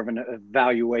of more of an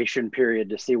evaluation period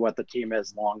to see what the team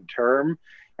is long term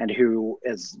and who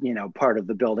is, you know, part of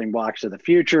the building blocks of the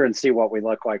future, and see what we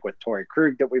look like with Torrey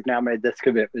Krug that we've now made this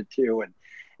commitment to,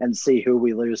 and see who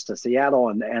we lose to Seattle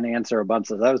and answer a bunch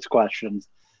of those questions,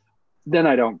 then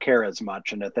I don't care as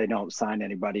much. And if they don't sign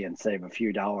anybody and save a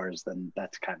few dollars, then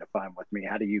that's kind of fine with me.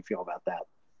 How do you feel about that?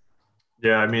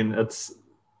 Yeah, I mean,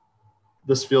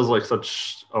 this feels like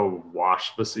such a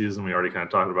wash this season. We already kind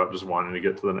of talked about just wanting to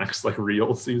get to the next like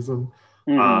real season,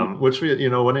 which we, you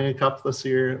know, winning a cup this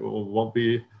year won't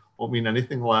mean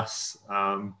anything less.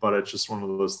 But it's just one of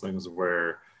those things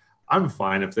where I'm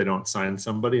fine if they don't sign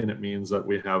somebody, and it means that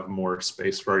we have more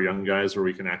space for our young guys where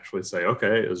we can actually say,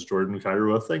 okay, is Jordan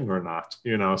Kyrou a thing or not?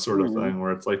 You know, sort of thing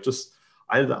where it's like,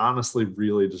 I'd honestly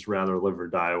really just rather live or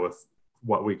die with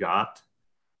what we got,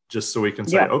 just so we can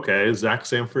say, okay, Zach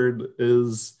Sanford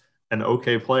is an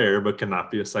okay player, but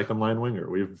cannot be a second line winger.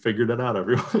 We've figured it out,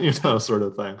 everyone, you know, sort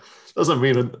of thing. Doesn't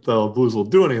mean that the Blues will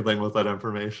do anything with that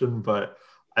information, but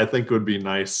I think it would be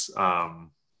nice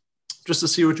just to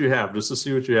see what you have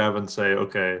and say,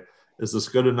 okay, is this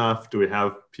good enough? Do we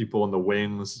have people in the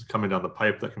wings coming down the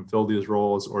pipe that can fill these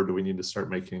roles, or do we need to start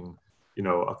making, you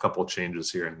know, a couple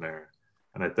changes here and there?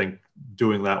 And I think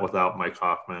doing that without Mike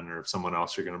Hoffman or someone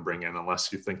else you're going to bring in,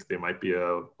 unless you think they might be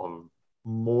a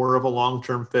more of a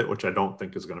long-term fit, which I don't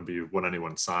think is going to be when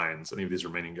anyone signs. Any of these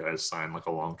remaining guys sign like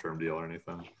a long-term deal or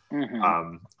anything.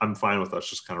 I'm fine with us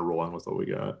just kind of rolling with what we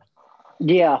got.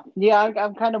 Yeah,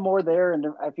 I'm kind of more there, and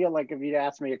I feel like if you'd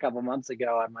asked me a couple months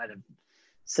ago, I might have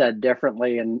said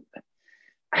differently. And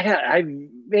I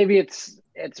maybe it's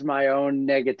my own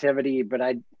negativity, but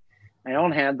I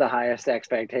don't have the highest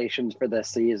expectations for this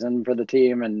season for the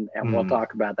team, and we'll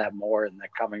talk about that more in the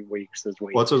coming weeks as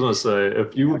we. What's I was going to say?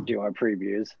 If you do our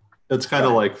previews, it's kind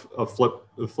of like a flip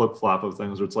flop of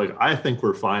things. Where it's like, I think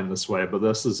we're fine this way, but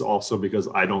this is also because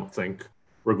I don't think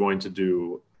we're going to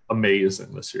do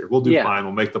amazing this year. We'll do fine.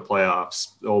 We'll make the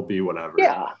playoffs. It'll be whatever.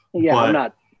 Yeah. But I'm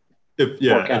not.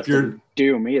 If you're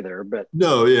doom either, but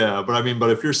no, yeah, but I mean,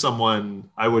 if you're someone,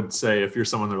 I would say if you're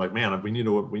someone, they're like, man, we need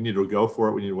to go for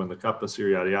it. We need to win the cup this year,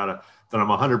 yada yada. Then I'm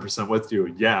 100% with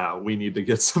you. Yeah, we need to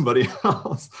get somebody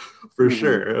else for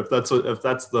sure. If that's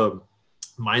the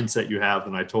mindset you have,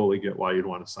 then I totally get why you'd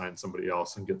want to sign somebody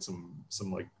else and get some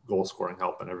like goal scoring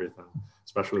help and everything,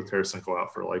 especially with Tarasenko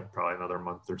out for like probably another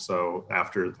month or so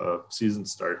after the season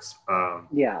starts.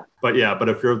 But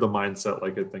if you're of the mindset,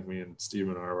 like I think me and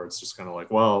Steven are, where it's just kind of like,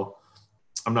 well,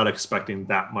 I'm not expecting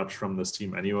that much from this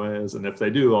team anyways, and if they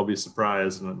do, I'll be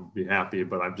surprised and I'll be happy,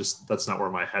 but that's not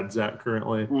where my head's at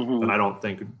currently. And I don't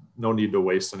think, no need to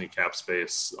waste any cap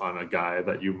space on a guy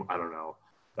that I don't know,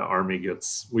 the Army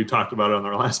gets, we talked about it on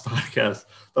our last podcast,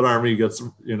 that Army gets,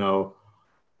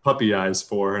 puppy eyes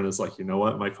for, and it's like, you know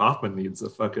what, Mike Hoffman needs a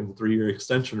fucking 3-year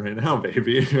extension right now,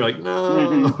 baby. And you're like,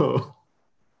 no.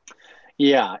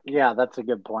 Yeah, that's a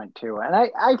good point too. And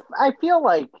I feel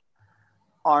like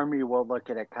Army will look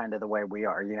at it kind of the way we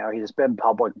are. He's been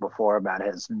public before about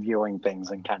his viewing things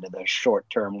in kind of those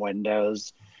short-term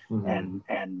windows, and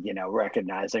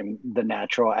recognizing the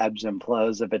natural ebbs and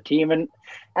flows of a team. And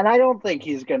I don't think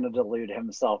he's going to delude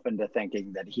himself into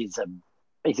thinking that he's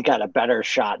got a better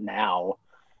shot now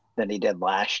than he did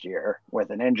last year,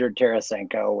 with an injured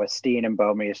Tarasenko, with Steen and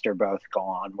Bouwmeester both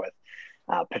gone, with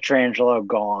Pietrangelo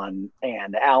gone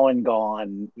and Allen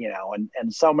gone,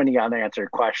 and so many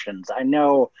unanswered questions. I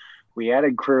know we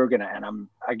added Krug, and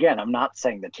I'm not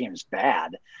saying the team's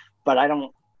bad, but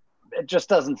it just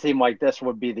doesn't seem like this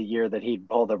would be the year that he'd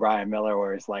pull the Ryan Miller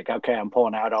where he's like, okay, I'm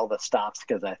pulling out all the stops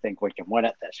because I think we can win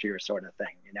it this year, sort of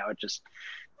thing. It just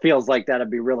feels like that'd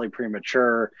be really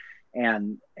premature.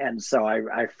 And so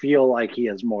I feel like he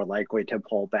is more likely to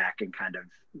pull back and kind of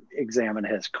examine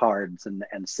his cards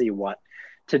and see what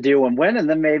to do and win. And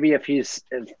then maybe if he's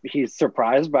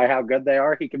surprised by how good they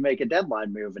are, he can make a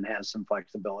deadline move and have some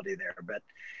flexibility there. But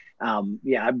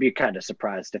I'd be kind of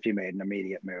surprised if he made an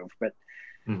immediate move. But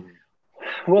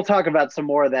we'll talk about some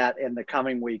more of that in the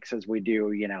coming weeks as we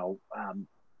do,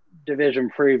 division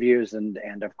previews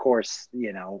and of course,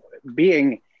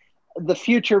 being the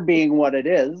future being what it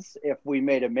is. If we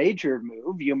made a major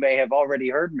move, you may have already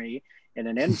heard me in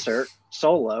an insert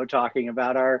solo talking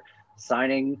about our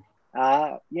signing,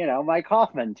 Mike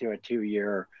Hoffman to a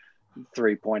 2-year,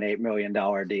 $3.8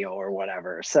 million deal or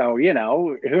whatever. So,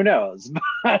 who knows?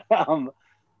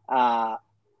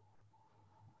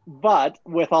 But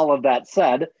with all of that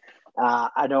said,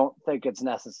 I don't think it's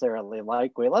necessarily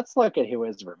likely. Let's look at who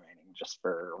is remaining just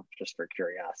for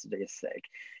curiosity's sake.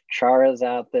 Chara's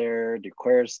out there.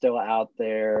 Duclair's still out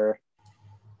there.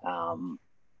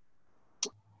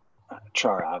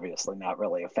 Chara obviously not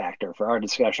really a factor for our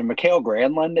discussion. Mikhail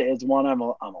Granlund is one I'm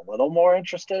a little more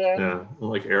interested in. Yeah,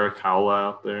 like Eric Howell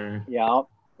out there. Yep.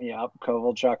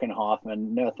 Kovalchuk and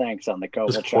Hoffman. No thanks on the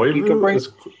Kovalchuk. Is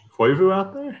Koivu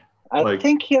out there? I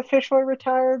think he officially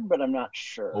retired, but I'm not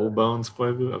sure. Old Bones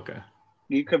Koivu? Okay.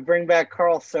 You could bring back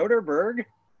Carl Soderberg.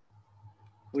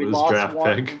 We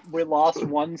lost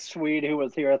one Swede who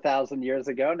was here 1,000 years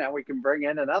ago. Now we can bring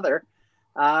in another.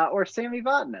 Or Sami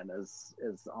Vatanen is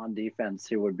on defense,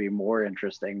 who would be more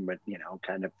interesting, but,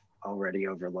 kind of already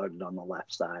overloaded on the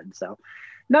left side. So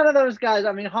none of those guys.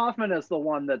 I mean, Hoffman is the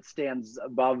one that stands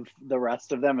above the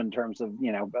rest of them in terms of,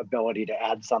 ability to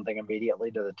add something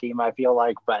immediately to the team, I feel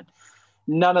like. But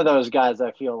none of those guys,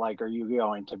 I feel like, are you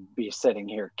going to be sitting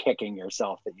here kicking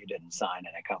yourself that you didn't sign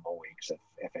in a couple of weeks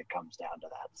if it comes down to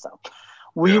that. So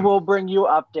we will bring you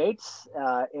updates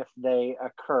if they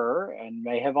occur, and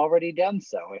may have already done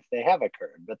so if they have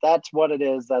occurred. But that's what it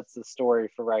is. That's the story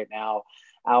for right now.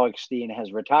 Alex Steen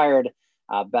has retired.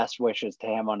 Best wishes to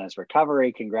him on his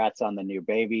recovery. Congrats on the new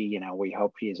baby. We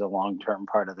hope he's a long-term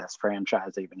part of this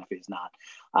franchise, even if he's not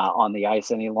on the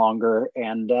ice any longer.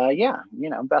 And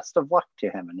best of luck to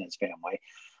him and his family.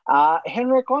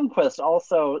 Henrik Lundqvist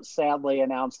also sadly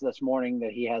announced this morning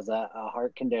that he has a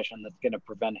heart condition that's going to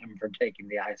prevent him from taking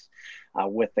the ice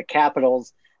with the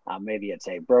Capitals. Maybe it's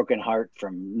a broken heart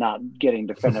from not getting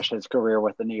to finish his career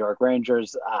with the New York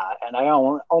Rangers. And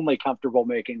I'm only comfortable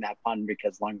making that pun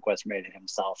because Lundqvist made it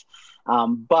himself.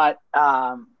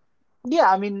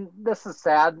 This is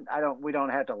sad. We don't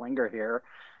have to linger here.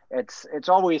 It's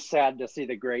always sad to see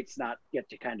the greats not get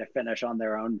to kind of finish on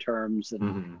their own terms.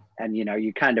 And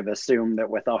you kind of assume that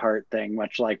with a heart thing,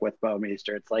 much like with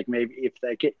Bouwmeester, it's like maybe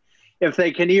if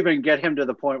they can even get him to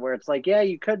the point where it's like, yeah,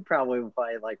 you could probably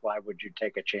play, like, why would you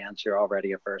take a chance? You're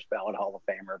already a first ballot Hall of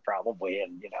Famer probably.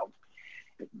 And,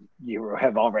 you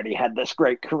have already had this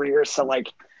great career. So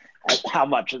like, how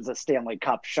much is a Stanley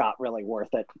Cup shot really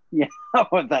worth it?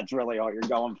 If that's really all you're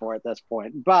going for at this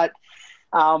point. But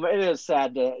it is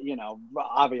sad to,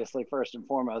 obviously first and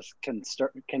foremost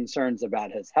concerns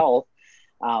about his health.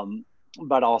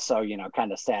 but also,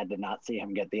 kind of sad to not see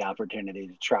him get the opportunity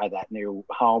to try that new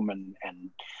home and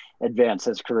advance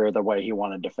his career the way he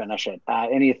wanted to finish it.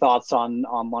 Any thoughts on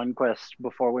Lundqvist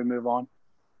before we move on?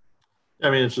 I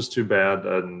mean, it's just too bad,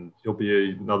 and he'll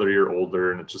be another year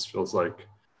older, and it just feels like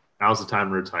now's the time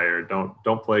to retire.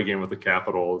 Don't play a game with the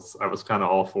Capitals. I was kind of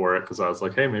all for it because I was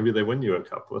like, hey, maybe they win you a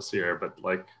cup this year, but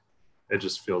like, it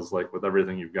just feels like with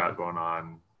everything you've got going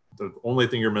on, the only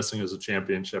thing you're missing is a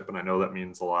championship, and I know that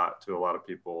means a lot to a lot of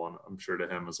people, and I'm sure to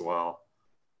him as well.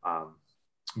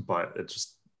 But it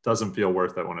just doesn't feel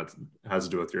worth it when it has to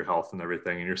do with your health and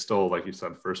everything, and you're still, like you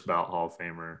said, first ballot Hall of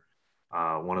Famer,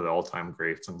 one of the all-time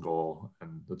greats in goal,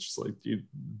 and it's just like, you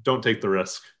don't take the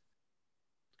risk.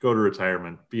 Go to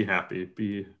retirement. Be happy.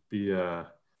 Be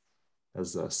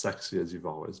as sexy as you've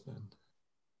always been.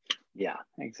 Yeah,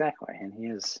 exactly. And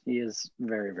he is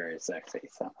very, very sexy.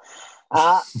 So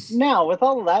now, with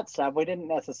all of that stuff, we didn't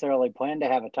necessarily plan to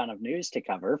have a ton of news to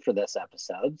cover for this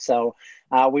episode. So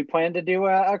we plan to do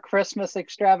a Christmas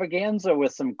extravaganza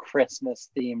with some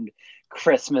Christmas-themed,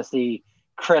 Christmassy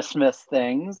Christmas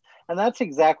things. And that's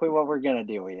exactly what we're going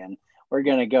to do, Ian. We're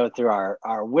going to go through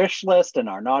our wish list and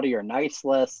our naughty or nice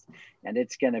list, and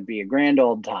it's going to be a grand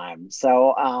old time.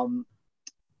 So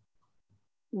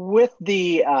with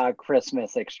the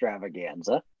Christmas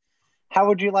extravaganza, how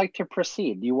would you like to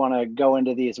proceed? Do you want to go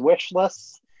into these wish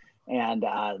lists and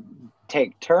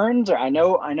take turns? Or I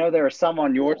know there are some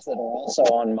on yours that are also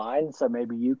on mine, so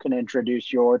maybe you can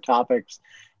introduce your topics,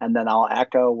 and then I'll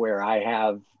echo where I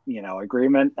have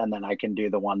agreement, and then I can do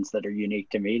the ones that are unique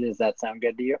to me. Does that sound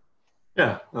good to you?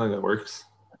 Yeah, I think that works.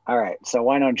 All right. So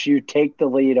why don't you take the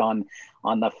lead on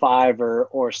the 5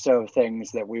 or so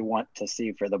things that we want to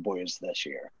see for the Blues this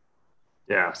year?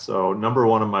 Yeah. So number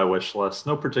 1 on my wish list,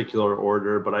 no particular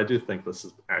order, but I do think this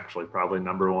is actually probably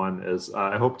number 1 is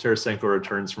I hope Tarasenko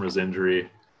returns from his injury and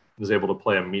is able to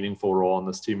play a meaningful role in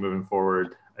this team moving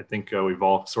forward. I think we've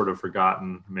all sort of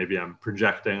forgotten, maybe I'm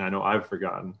projecting, I know I've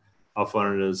forgotten how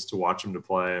fun it is to watch him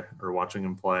play.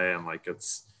 And like,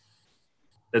 it's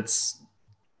one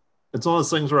of those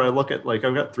things where I look at, like,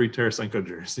 I've got 3 Tarasenko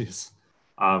jerseys,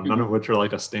 none of which are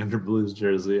like a standard Blues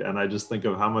jersey. And I just think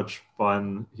of how much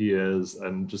fun he is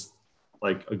and just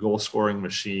like a goal scoring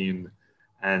machine.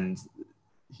 And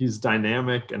he's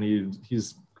dynamic, and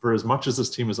he's, for as much as this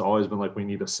team has always been like, we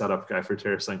need a setup guy for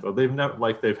Tarasenko, they've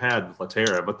had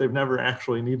Laterra, but they've never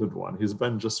actually needed one. He's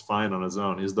been just fine on his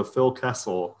own. He's the Phil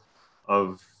Kessel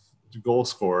of goal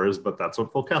scorers, but that's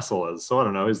what Phil Kessel is. So I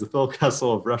don't know, he's the Phil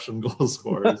Kessel of Russian goal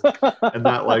scorers. And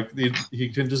that, like, he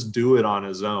can just do it on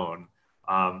his own.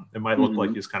 It might look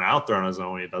like he's kind of out there on his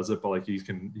own when he does it, but like he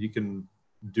can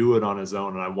do it on his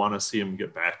own, and I want to see him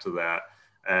get back to that.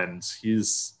 And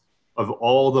he's, of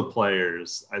all the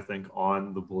players, I think,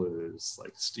 on the Blues,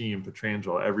 like Steen,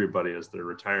 Pietrangelo, everybody, as they're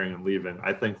retiring and leaving,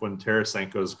 I think when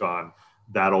Tarasenko's gone,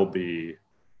 that'll be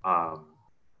the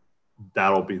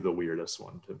weirdest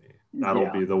one to me.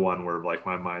 That'll be the one where, like,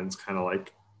 my mind's kind of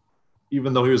like,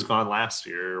 even though he was gone last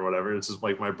year or whatever, it's just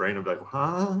like my brain would be like,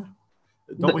 huh?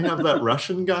 Don't we have that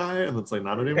Russian guy? And it's like,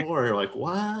 not anymore. You're like,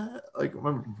 what? Like,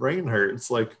 my brain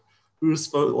hurts. Like, who's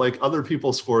supposed, like, other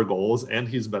people score goals and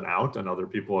he's been out and other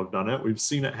people have done it. We've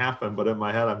seen it happen, but in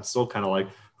my head, I'm still kind of like,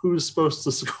 who's supposed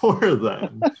to score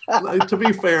then? Like, to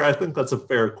be fair, I think that's a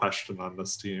fair question on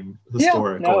this team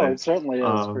historically. Yeah, no, it certainly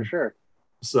is, for sure.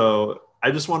 So I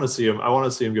just want to see him. I want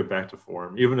to see him get back to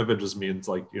form, even if it just means,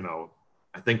 like,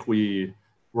 I think we're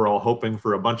all hoping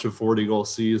for a bunch of 40-goal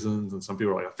seasons, and some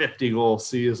people are like a 50-goal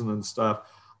season and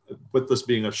stuff. With this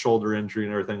being a shoulder injury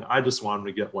and everything, I just want him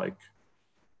to get like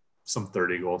some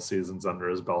 30-goal seasons under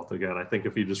his belt again. I think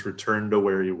if he just returned to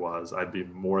where he was, I'd be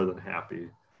more than happy,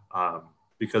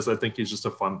 because I think he's just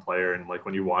a fun player. And like,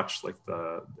 when you watch like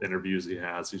the interviews he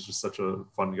has, he's just such a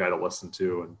fun guy to listen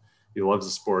to, and he loves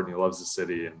the sport and he loves the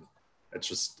city. And it's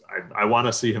just, I want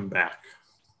to see him back.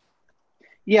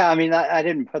 Yeah, I mean, I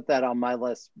didn't put that on my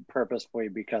list purposefully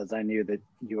because I knew that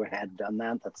you had done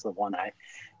that. That's the one I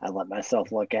let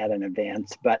myself look at in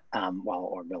advance, but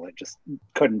or really just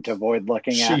couldn't avoid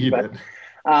looking at.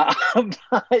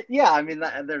 But yeah, I mean,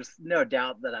 there's no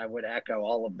doubt that I would echo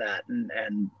all of that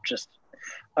and just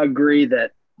agree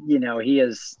that,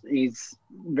 he's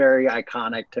very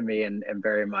iconic to me and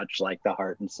very much like the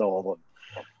heart and soul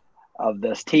of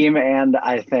this team. And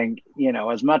I think,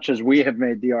 as much as we have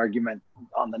made the argument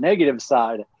on the negative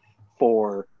side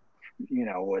for,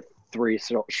 with 3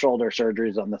 shoulder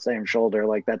surgeries on the same shoulder,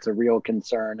 like, that's a real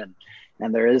concern.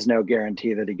 And there is no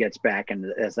guarantee that he gets back and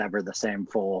is ever the same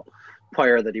full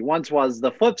player that he once was.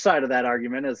 The flip side of that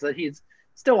argument is that he's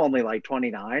still only like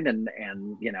 29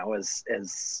 and you know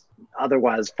is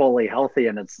otherwise fully healthy,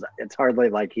 and it's hardly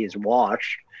like he's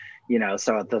washed, you know.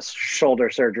 So if the shoulder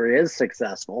surgery is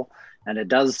successful and it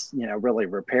does, you know, really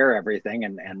repair everything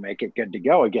and make it good to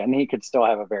go again, he could still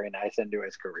have a very nice end to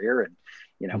his career and,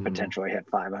 you know, potentially hit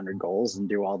 500 goals and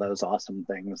do all those awesome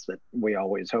things that we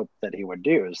always hoped that he would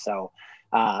do. So,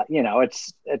 you know,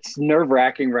 it's nerve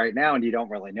wracking right now, and you don't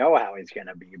really know how he's going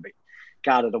to be, but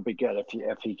God, it'll be good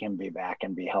if he can be back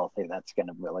and be healthy. That's going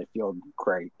to really feel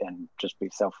great and just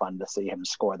be so fun to see him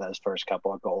score those first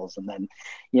couple of goals. And then,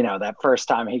 you know, that first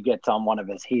time he gets on one of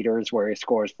his heaters where he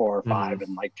scores 4 or 5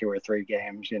 in like 2 or 3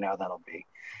 games, you know,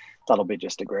 that'll be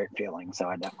just a great feeling. So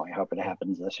I definitely hope it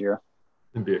happens this year.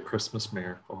 It'd be a Christmas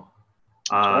miracle.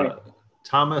 Right.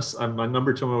 Thomas, my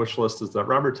number 2 on my wish list is that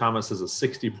Robert Thomas has a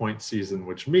 60-point season,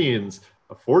 which means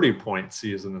a 40-point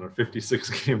season in a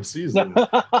 56-game season.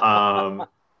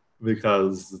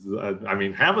 Because I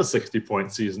mean, have a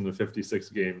 60-point season, a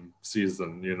 56-game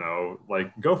season, you know,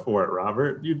 like go for it,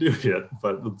 Robert. You do it.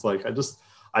 But it's like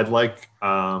I'd like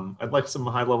some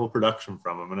high-level production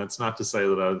from him. And it's not to say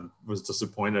that I was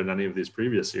disappointed in any of these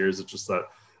previous years. It's just that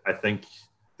I think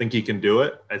he can do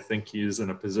it. I think he's in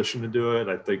a position to do it.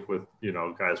 I think with, you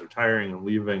know, guys retiring and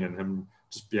leaving and him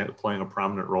just playing a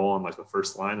prominent role on like the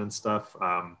first line and stuff,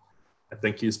 I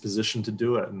think he's positioned to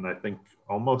do it. And I think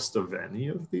almost of any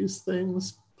of these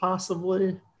things,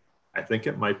 possibly, I think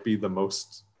it might be the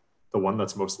one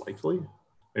that's most likely.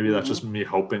 Maybe that's just me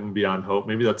hoping beyond hope.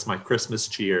 Maybe that's my Christmas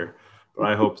cheer. But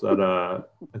I hope that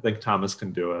I think Thomas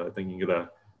can do it. I think he can get a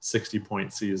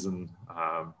 60-point season,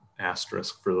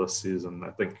 asterisk for this season.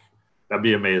 I think that'd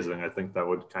be amazing. I think that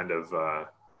would kind of I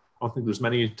don't think there's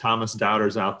many Thomas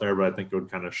doubters out there, but I think it would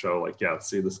kind of show like, yeah,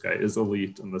 see, this guy is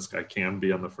elite and this guy can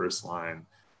be on the first line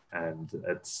and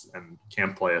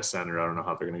can play a center. I don't know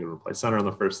how they're going to get him to play center on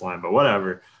the first line, but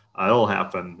whatever, it'll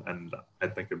happen. And I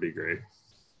think it'd be great.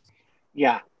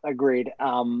 Yeah, agreed.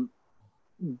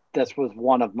 This was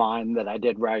one of mine that I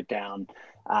did write down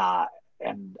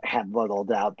and had little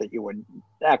doubt that you would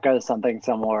echo something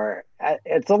similar.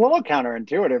 It's a little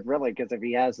counterintuitive, really, because if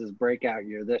he has his breakout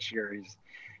year this year, he's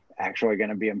actually going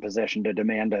to be in position to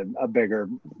demand a bigger,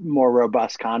 more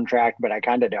robust contract, but I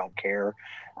kind of don't care.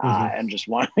 And just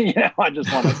want, you know, I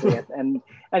just want to see it. And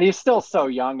he's still so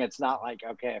young. It's not like,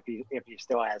 okay, if he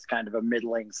still has kind of a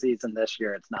middling season this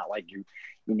year, it's not like you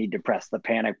need to press the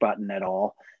panic button at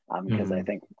all. Because I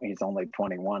think he's only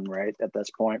 21, right, at this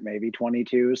point, maybe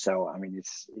 22. So, I mean,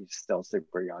 he's still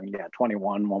super young. Yeah,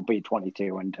 21, won't be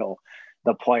 22 until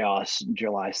the playoffs,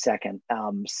 July 2nd.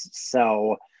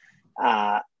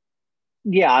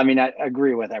 Yeah, I mean, I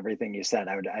agree with everything you said.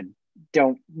 I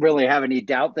don't really have any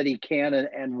doubt that he can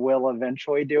and will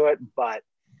eventually do it, but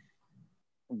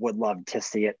would love to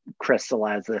see it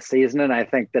crystallize this season. And I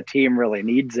think the team really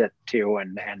needs it too,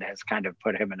 and has kind of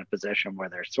put him in a position where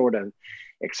they're sort of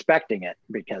expecting it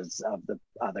because of the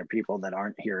other people that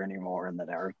aren't here anymore and that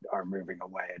are moving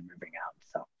away and moving out.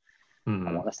 So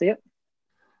I want to see it.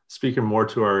 Speaking more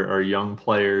to our young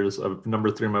players, number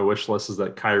 3 on my wish list is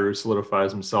that Kyrou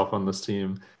solidifies himself on this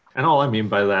team. And all I mean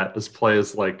by that is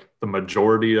plays like the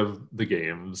majority of the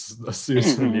games a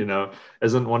season, you know,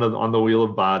 isn't on the wheel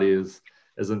of bodies,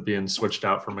 isn't being switched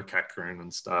out for McEachern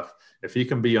and stuff. If he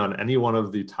can be on any one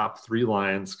of the top 3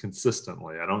 lines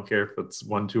consistently, I don't care if it's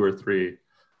 1, 2, or 3,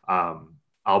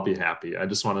 I'll be happy. I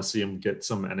just want to see him get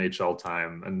some NHL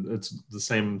time. And it's the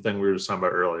same thing we were just talking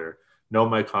about earlier. No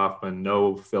Mike Hoffman,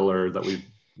 no filler that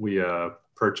we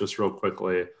purchased real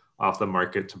quickly off the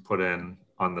market to put in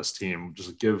on this team.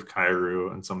 Just give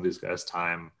Kyrou and some of these guys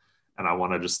time. And I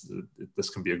want to this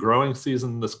can be a growing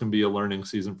season. This can be a learning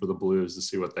season for the Blues to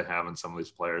see what they have in some of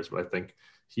these players. But I think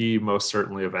he most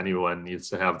certainly of anyone needs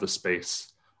to have the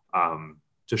space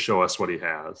to show us what he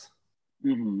has.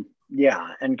 Yeah.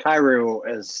 And Kyrou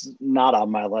is not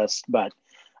on my list, but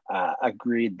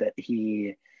agreed that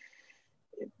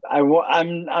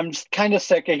I'm kind of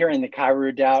sick of hearing the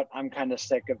Kyrou doubt. I'm kind of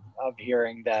sick of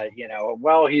hearing that, you know,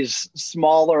 well, he's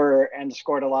smaller and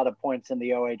scored a lot of points in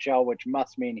the OHL, which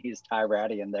must mean he's Ty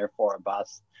Ratty and therefore a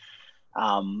bust.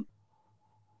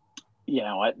 You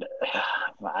know,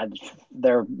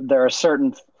 there are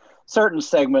certain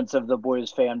segments of the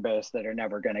Blues fan base that are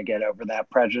never going to get over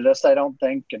that prejudice, I don't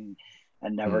think, and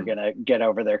never going to get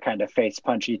over their kind of face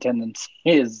punchy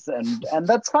tendencies. And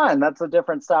that's fine. That's a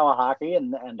different style of hockey.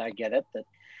 And I get it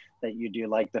that you do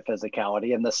like the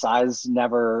physicality, and the size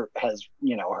never has,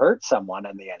 you know, hurt someone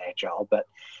in the NHL. But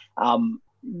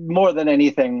more than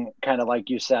anything, kind of like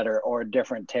you said, or a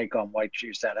different take on what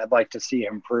you said, I'd like to see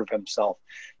him prove himself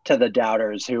to the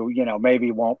doubters who, you know,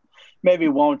 maybe won't maybe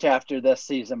won't after this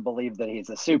season believe that he's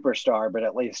a superstar, but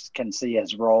at least can see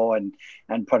his role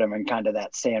and put him in kind of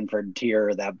that Sanford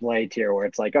tier, that Blay tier, where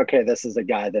it's like, okay, this is a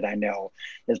guy that I know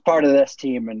is part of this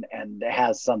team and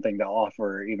has something to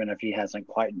offer, even if he hasn't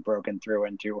quite broken through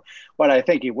into what I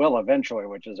think he will eventually,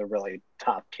 which is a really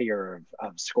top tier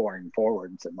of scoring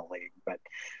forwards in the league. But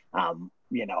I'm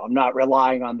not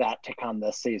relying on that to come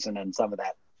this season, and some of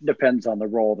that depends on the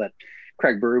role that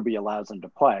Craig Berube allows him to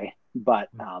play. But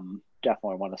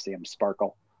definitely want to see him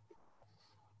sparkle.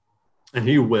 And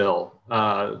he will.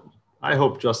 I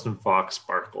hope Justin Falk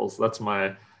sparkles. That's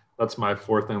my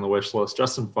fourth thing on the wish list.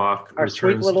 Justin Falk, our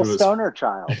sweet little stoner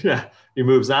child. Yeah, he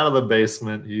moves out of the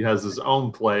basement. He has his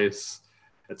own place.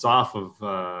 It's off of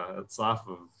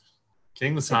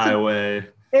Kings Highway.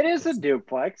 It is a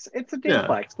duplex. It's a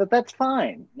duplex, but that's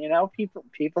fine.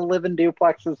 People live in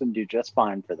duplexes and do just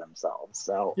fine for themselves.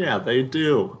 So yeah, they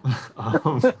do.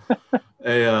 I'm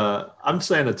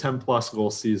saying a 10+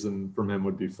 goal season from him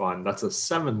would be fun. That's a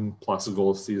 7+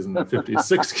 goal season, a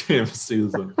 56 game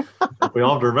season. We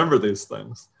all have to remember these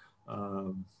things.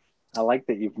 I like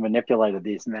that you've manipulated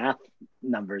these math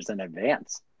numbers in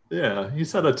advance. Yeah,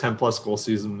 he's had a 10+ goal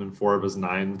season in 4 of his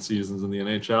 9 seasons in the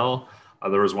NHL.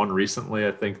 There was one recently,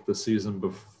 I think the season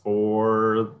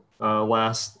before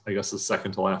last, I guess the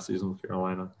second to last season with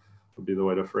Carolina would be the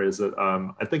way to phrase it.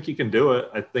 I think he can do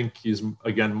it. I think he's,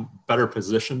 again, better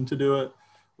positioned to do it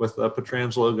with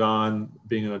Pietrangelo gone,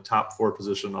 being in a top 4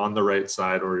 position on the right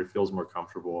side where he feels more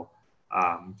comfortable.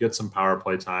 Get some power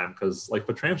play time, because like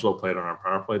Pietrangelo played on our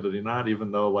power play, did he not?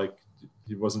 Even though like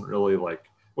he wasn't really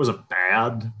wasn't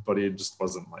bad, but he just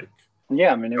wasn't like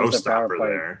it was a power play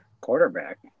there.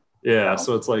 Quarterback. Yeah,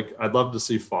 so it's like I'd love to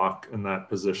see Falk in that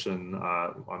position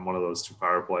on one of those 2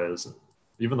 power plays,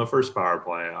 even the first power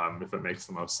play, if it makes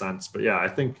the most sense. But yeah, I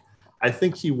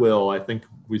think he will. I think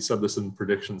we said this in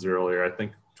predictions earlier. I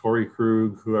think Torrey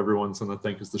Krug, who everyone's going to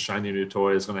think is the shiny new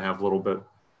toy, is going to have a little bit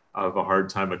of a hard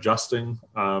time adjusting.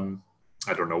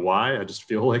 I don't know why. I just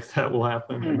feel like that will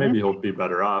happen. And maybe he'll be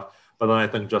better off. But then I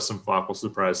think Justin Falk will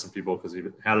surprise some people because he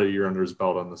had a year under his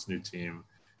belt on this new team.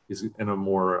 He's in a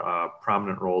more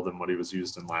prominent role than what he was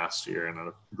used in last year, and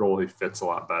a role he fits a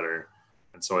lot better.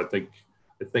 And so I think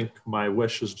my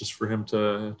wish is just for him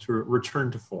to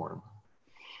return to form.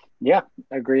 Yeah,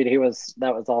 agreed.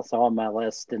 That was also on my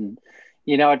list. And,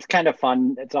 it's kind of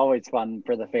fun. It's always fun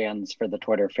for the fans, for the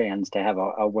Twitter fans, to have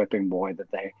a whipping boy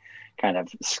that they kind of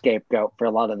scapegoat for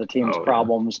a lot of the team's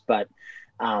problems. Yeah.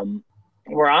 But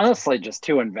we're honestly just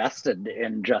too invested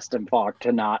in Justin Falk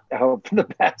to not hope for the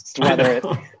best,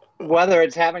 whether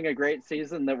it's having a great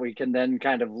season that we can then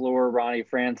kind of lure Ronnie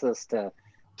Francis to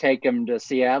take him to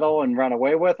Seattle and run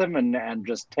away with him and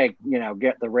just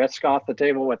get the risk off the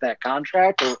table with that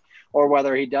contract, or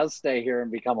whether he does stay here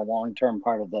and become a long-term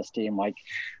part of this team. Like,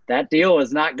 that deal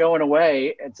is not going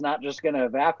away. It's not just going to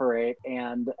evaporate.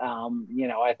 And,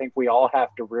 I think we all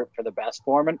have to root for the best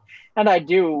for him. And I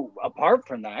do, apart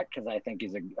from that, because I think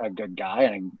he's a good guy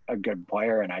and a good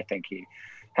player. And I think he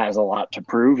has a lot to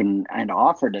prove and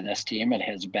offer to this team at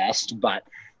his best. But,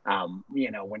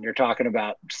 when you're talking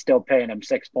about still paying him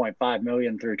 $6.5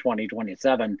 million through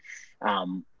 2027,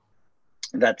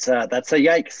 that's a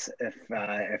yikes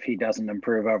if he doesn't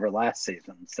improve over last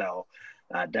season. So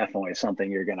definitely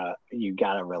something you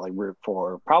gotta really root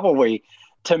for. Probably,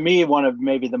 to me, one of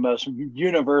maybe the most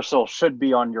universal, should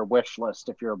be on your wish list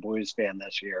if you're a Blues fan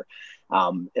this year,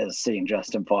 is seeing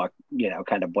Justin Falk,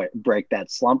 kind of break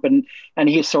that slump. And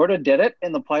he sort of did it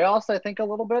in the playoffs, I think, a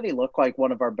little bit. He looked like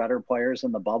one of our better players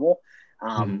in the bubble.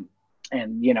 And,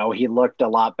 he looked a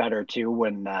lot better too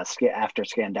when after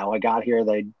Scandella got here,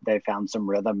 they found some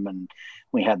rhythm, and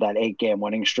we had that 8-game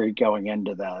winning streak going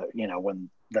into when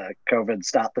the COVID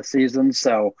stopped the season.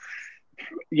 So,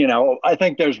 I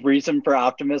think there's reason for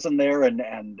optimism there, and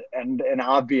an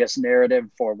obvious narrative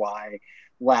for why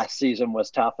last season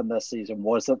was tough and this season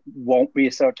won't be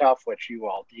so tough, which you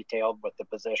all detailed with the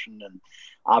position and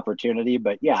opportunity.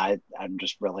 But yeah, I'm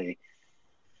just really,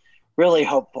 really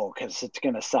hopeful, because it's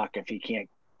going to suck if he can't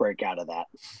break out of that.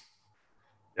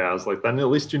 Yeah, I was like, then at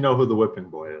least you know who the whipping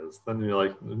boy is. Then you're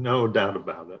like, no doubt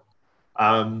about it.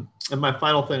 And my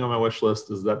final thing on my wish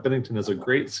list is that Binnington is a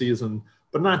great season,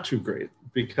 but not too great,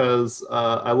 because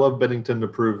I love Binnington to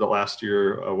prove that last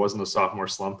year wasn't a sophomore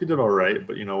slump. He did all right,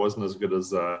 but, wasn't as good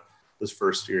as his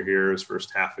first year here, his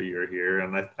first half a year here.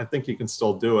 And I think he can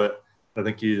still do it. I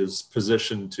think he is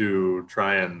positioned to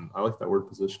try and, I like that word,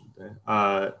 position,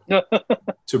 to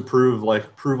prove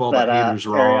all the haters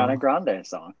wrong. Ariana Grande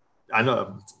song. I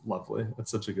know, it's lovely.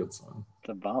 It's such a good song. It's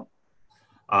a bump.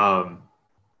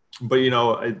 But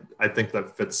I think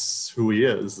that fits who he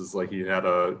is like he had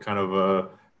a kind of a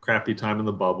crappy time in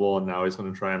the bubble, and now he's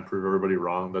going to try and prove everybody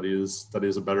wrong that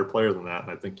he's a better player than that,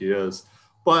 and I think he is.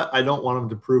 But I don't want him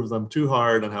to prove them too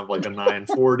hard and have like a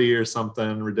 940 or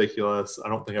something ridiculous. I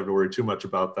don't think I have to worry too much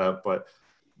about that. But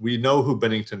we know who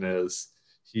Binnington is.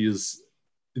 He's,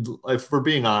 if we're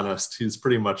being honest, he's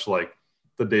pretty much like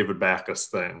the David Backes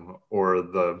thing or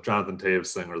the Jonathan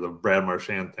Taves thing or the Brad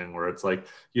Marchand thing, where it's like,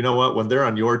 you know what, when they're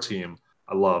on your team,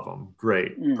 I love them.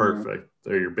 Great. Perfect.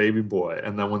 They're your baby boy.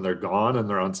 And then when they're gone and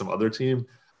they're on some other team,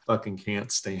 fucking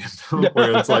can't stand them.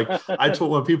 Where it's like,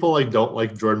 when people like don't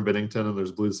like Jordan Binnington and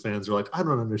there's Blues fans are like, I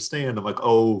don't understand. I'm like,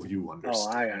 oh, you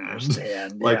understand. Oh, I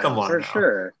understand. Like, come on for now.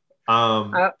 Sure.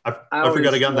 I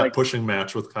forgot I got in that pushing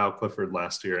match with Kyle Clifford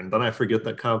last year, and then I forget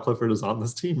that Kyle Clifford is on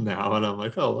this team now, and I'm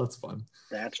like, oh, that's fun.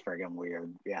 That's friggin'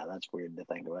 weird. Yeah, that's weird to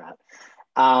think about.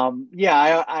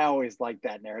 I always like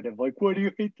that narrative. Like, why do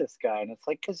you hate this guy? And it's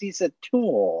like, because he's a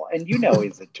tool, and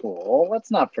he's a tool.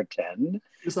 Let's not pretend.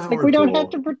 Like, we don't have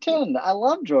to pretend. I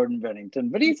love Jordan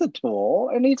Binnington, but he's a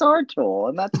tool, and he's our tool,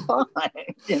 and that's fine.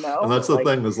 And that's the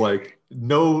thing is like,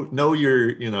 know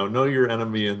your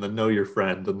enemy, and then know your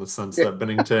friend, in the sense that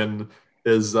Binnington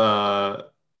is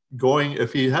going,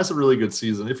 if he has a really good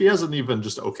season, if he has an even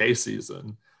just okay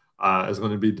season, is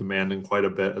going to be demanding quite a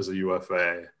bit as a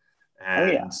UFA.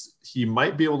 And he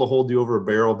might be able to hold you over a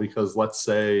barrel because let's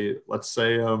say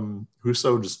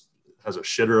Husso just has a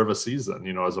shitter of a season,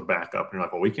 as a backup. And you're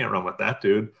like, well, we can't run with that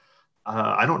dude.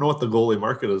 I don't know what the goalie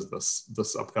market is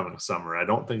this upcoming summer. I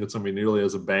don't think it's going to be nearly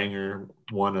as a banger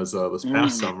one as this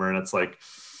past summer. And it's like,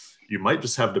 you might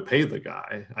just have to pay the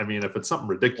guy. I mean, if it's something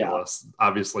ridiculous,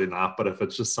 obviously not. But if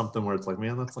it's just something where it's like,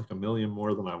 man, that's like $1 million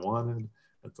more than I wanted.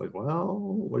 It's like, well,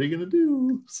 what are you going to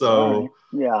do? So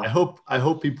I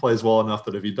hope he plays well enough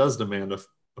that if he does demand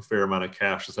a fair amount of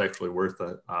cash, it's actually worth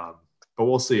it. But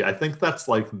we'll see. I think that's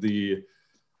the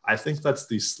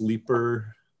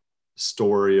sleeper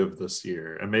story of this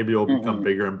year. And maybe it'll become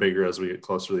bigger and bigger as we get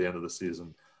closer to the end of the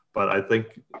season. But I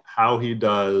think how he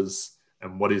does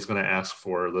and what he's going to ask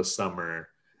for this summer,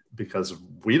 because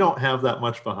we don't have that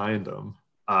much behind him,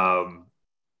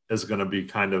 is going to be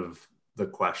kind of the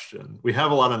question. We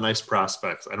have a lot of nice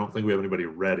prospects. I don't think we have anybody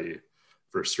ready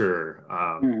for sure.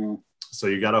 So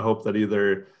you got to hope that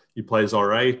either he plays all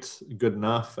right, good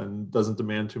enough, and doesn't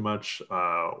demand too much,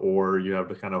 or you have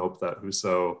to kind of hope that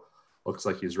Husso looks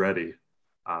like he's ready,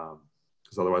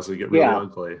 because otherwise we get really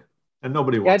ugly, and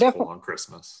nobody wants full on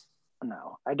Christmas.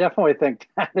 No, I definitely think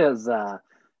that is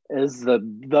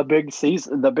the big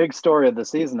season, the big story of the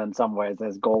season in some ways,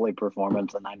 is goalie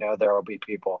performance. And I know there will be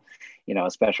people,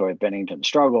 especially if Binnington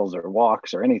struggles or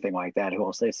walks or anything like that, who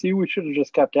will say, see, we should have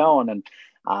just kept Allen. And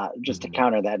just to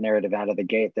counter that narrative out of the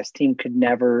gate, this team could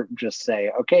never just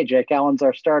say, okay, Jake Allen's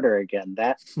our starter again.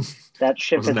 That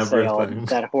ship had sailed,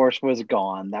 that horse was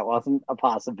gone. That wasn't a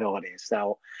possibility.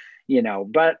 So,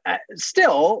 but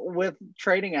still with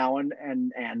trading Allen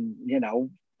and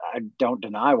I don't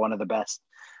deny one of the best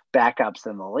backups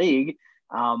in the league,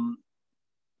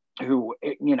 who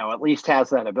at least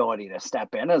has that ability to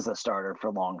step in as a starter for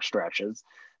long stretches.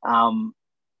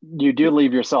 You do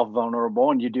leave yourself vulnerable,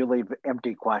 and you do leave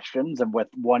empty questions. And with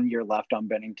 1 year left on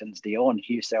Binnington's deal and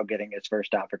Husso getting his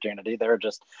first opportunity, there are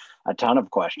just a ton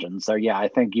of questions. So I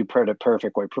think you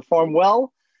perfectly perform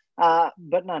well,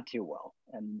 but not too well.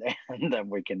 And then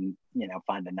we can,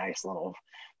 find a nice little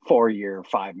 4-year,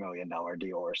 $5 million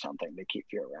deal or something to keep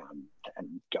you around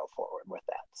and go forward with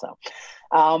that. So,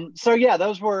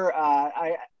 those were,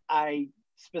 I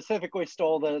specifically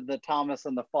stole the Thomas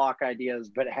and the Falk ideas,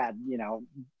 but had,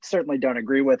 certainly don't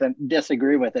agree with and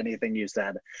disagree with anything you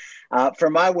said. For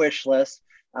my wish list,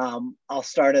 I'll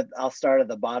start at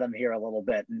the bottom here a little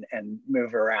bit and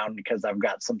move around, because I've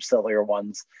got some sillier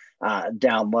ones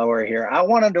down lower here. I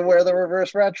wanted to wear the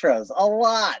reverse retros a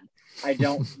lot. I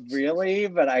don't really,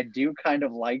 but I do kind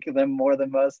of like them more than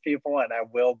most people, and I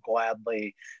will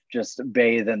gladly just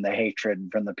bathe in the hatred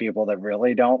from the people that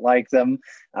really don't like them,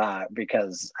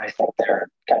 because I think they're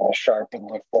kind of sharp and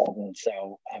look golden.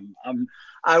 So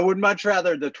I would much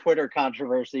rather the Twitter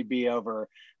controversy be over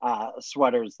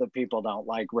sweaters that people don't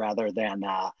like, rather than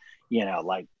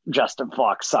like Justin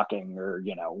Falk sucking, or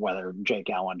whether Jake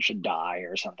Allen should die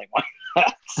or something like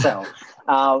that. So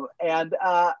and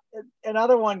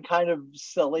another one kind of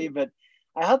silly, but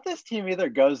I hope this team either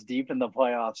goes deep in the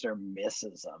playoffs or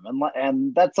misses them,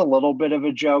 and that's a little bit of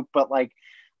a joke, but like,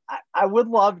 I would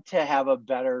love to have a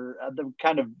better,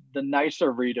 the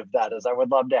nicer read of that is I would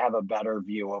love to have a better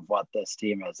view of what this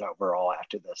team is overall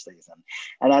after this season.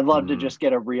 And I'd love to just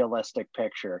get a realistic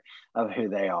picture of who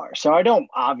they are. So I don't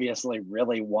obviously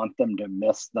really want them to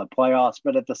miss the playoffs,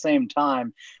 but at the same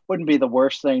time, wouldn't be the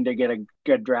worst thing to get a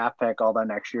good draft pick, although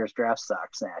next year's draft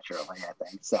sucks naturally, I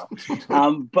think. So,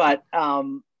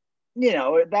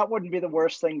 that wouldn't be the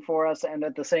worst thing for us. And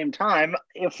at the same time,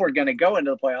 if we're going to go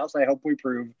into the playoffs, I hope we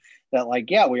prove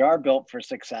that, we are built for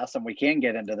success and we can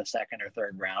get into the second or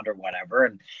third round or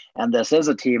whatever. And this is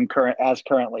a team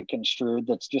currently construed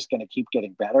that's just going to keep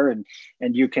getting better.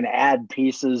 And you can add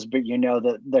pieces, but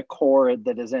the core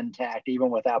that is intact, even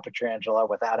without Pietrangelo,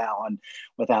 without Allen,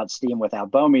 without Steen,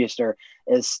 without Bouwmeester,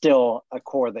 is still a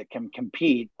core that can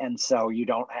compete. And so you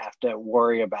don't have to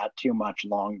worry about too much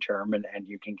long-term and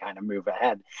you can kind of move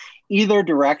ahead. Either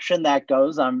direction that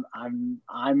goes, I'm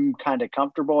kind of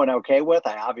comfortable and okay with.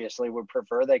 I obviously would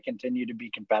prefer they continue to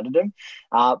be competitive,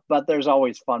 but there's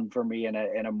always fun for me in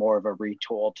a more of a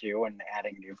retool too, and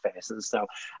adding new faces. So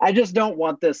I just don't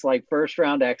want this first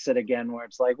round exit again, where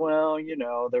it's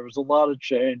there was a lot of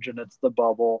change and it's the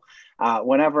bubble.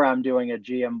 Whenever I'm doing a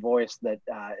GM voice that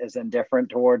is indifferent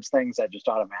towards things, I just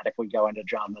automatically go into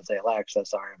John Mozeliak. So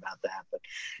sorry about that, but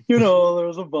there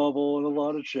was a bubble and a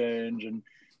lot of change, and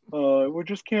we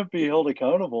just can't be held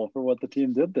accountable for what the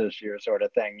team did this year, sort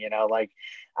of thing.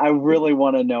 I really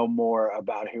want to know more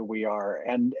about who we are,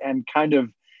 and kind of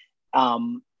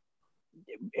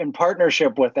in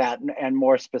partnership with that, and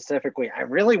more specifically, I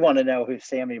really want to know who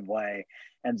Sammy Blais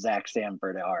and Zach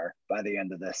Sanford are by the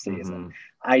end of this season.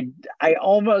 I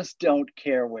almost don't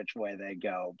care which way they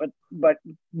go, but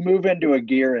move into a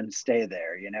gear and stay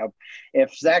there.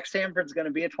 If Zach Sanford's going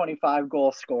to be a 25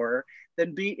 goal scorer,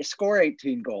 then score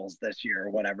 18 goals this year, or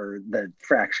whatever the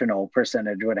fractional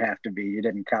percentage would have to be. You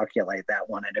didn't calculate that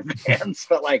one in advance,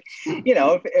 but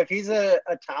if he's a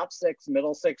top six,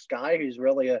 middle six guy who's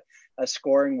really a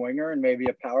scoring winger and maybe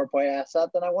a power play asset,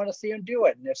 then I want to see him do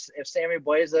it. And if Sammy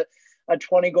Blais a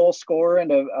 20-goal scorer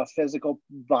and a physical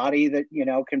body that,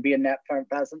 can be a net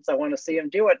presence, I want to see him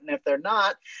do it. And if they're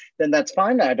not, then that's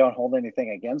fine. I don't hold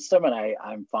anything against them. And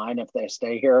I'm fine if they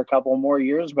stay here a couple more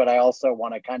years, but I also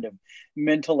want to kind of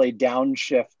mentally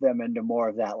downshift them into more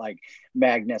of that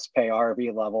Magnus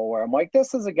Pay-RV level, where I'm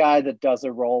this is a guy that does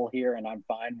a role here and I'm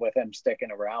fine with him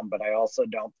sticking around, but I also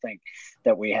don't think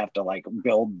that we have to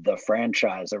build the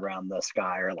franchise around this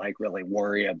guy, or really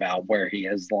worry about where he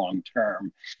is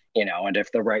long-term, and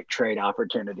if the right trade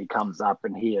opportunity comes up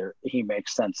and he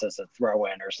makes sense as a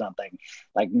throw-in or something,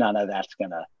 none of that's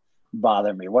going to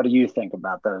bother me. What do you think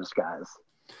about those guys?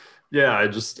 Yeah, I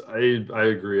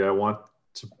agree. I want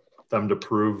them to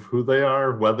prove who they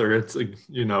are, whether it's a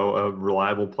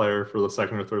reliable player for the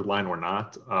second or third line or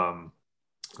not.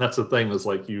 That's the thing, is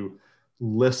you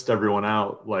list everyone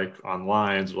out on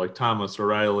lines, or Thomas,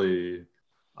 O'Reilly,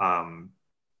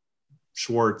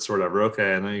 Schwartz, or whatever.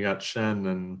 Okay, and then you got Shen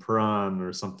and Perron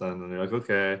or something, and you're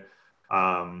okay.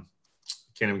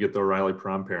 Can't even get the O'Reilly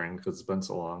Perron pairing because it's been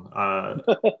so long.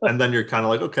 And then you're kind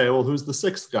of okay, well, who's the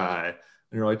sixth guy?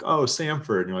 And you're oh,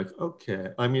 Sanford. And you're okay.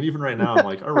 I mean, even right now, I'm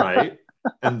all right.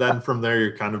 And then from there,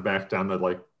 you're kind of back down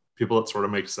to people that sort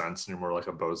of make sense. And you're more a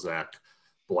Bozak,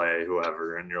 Blais,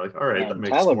 whoever. And you're all right, that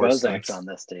makes Tyler more Bozak's sense. On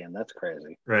this team. That's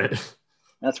crazy. Right.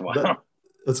 That's wild.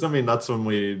 It's going to be nuts when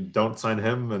we don't sign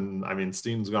him. And I mean,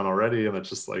 Steen's gone already. And it's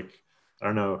just I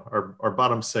don't know. Our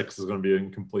bottom six is going to be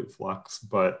in complete flux.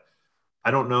 But I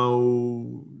don't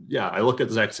know. Yeah, I look at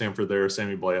Zach Sanford there,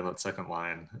 Sammy Blais on that second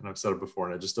line, and I've said it before,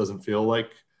 and it just doesn't feel like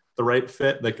the right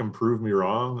fit. They can prove me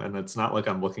wrong, and it's not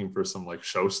I'm looking for some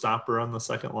showstopper on the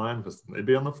second line, because they'd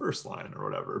be on the first line or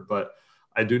whatever. But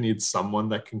I do need someone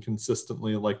that can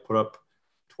consistently put up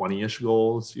 20-ish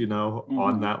goals,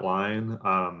 on that line.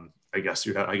 I guess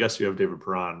you have David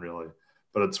Perron, really.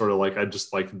 But it's sort of I'd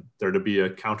just like there to be a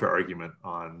counter argument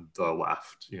on the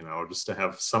left, just to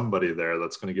have somebody there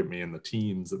that's going to get me in the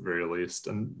teens at very least.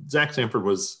 And Zach Sanford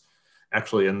was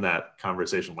actually in that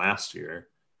conversation last year.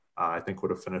 I think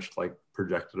would have finished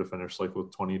projected to finish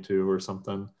with 22 or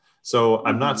something. So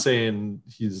I'm not saying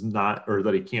he's not, or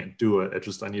that he can't do it. It's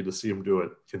just I need to see him do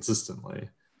it consistently.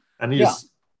 And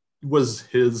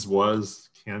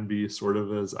can be sort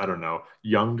of as, I don't know,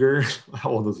 younger. How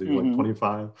old is he?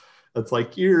 25? It's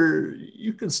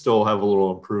you can still have a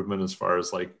little improvement as far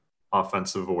as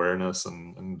offensive awareness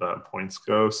and points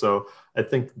go. So I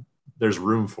think there's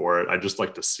room for it. I just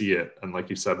like to see it. And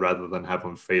like you said, rather than have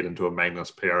him fade into a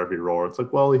Magnus PRV role, it's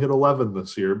like, well, he hit 11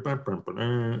 this year.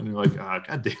 And you're like, God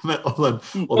damn it.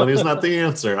 Well, then he's not the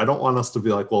answer. I don't want us to be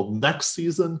like, well, next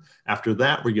season after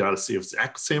that, we got to see if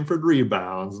Zach Sanford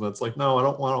rebounds. And it's like, no, I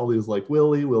don't want all these like,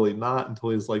 will he not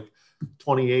until he's like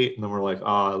 28. And then we're like,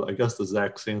 I guess the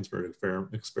Zach Sanford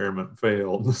experiment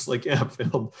failed. It's like, yeah, it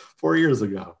failed 4 years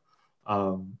ago.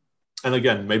 And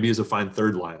again, maybe he's a fine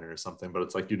third liner or something, but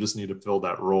it's like you just need to fill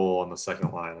that role on the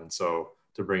second line. And so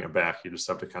to bring it back, you just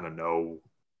have to kind of know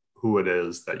who it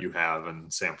is that you have in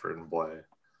Sanford and Blais.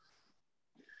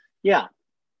 Yeah.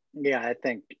 I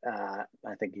think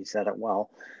you said it well.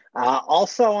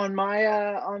 Also on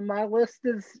my list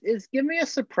is give me a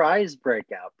surprise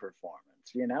breakout performance.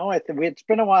 You know, I think it's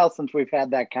been a while since we've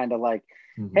had that kind of like,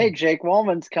 hey, Jake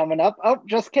Wallman's coming up. Oh,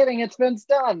 just kidding, it's Vince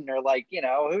Dunn. Or like, you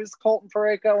know, who's Colton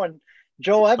Parayko and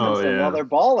Joel Edmondson? Oh, yeah. Well, they're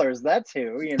ballers. That's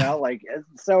who, you know, like,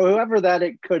 so whoever that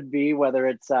it could be, whether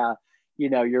it's, you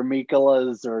know, your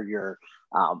Mikolas or your,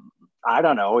 I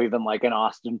don't know, even like an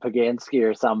Austin Pagansky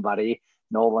or somebody,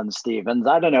 Nolan Stevens.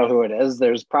 I don't know who it is.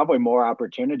 There's probably more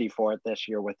opportunity for it this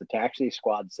year with the taxi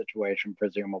squad situation,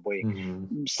 presumably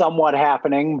somewhat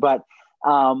happening. But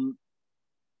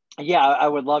yeah, I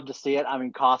would love to see it. I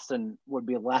mean, Kostin would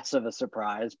be less of a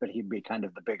surprise, but he'd be kind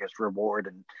of the biggest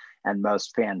reward and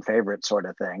most fan favorite sort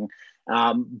of thing.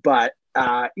 But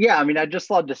yeah, I mean, I'd just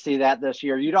love to see that this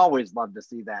year. You'd always love to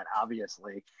see that,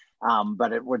 obviously.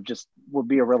 But it would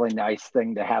be a really nice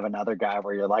thing to have another guy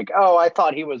where you're like, oh, I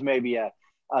thought he was maybe a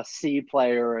C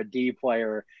player or a D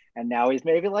player, and now he's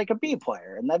maybe like a B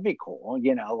player, and that'd be cool.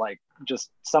 You know, like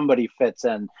just somebody fits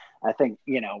in. I think,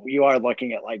 you know, you are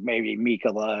looking at like maybe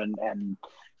Mikkola and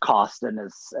Kostin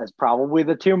as probably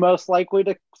the two most likely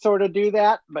to sort of do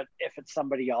that. But if it's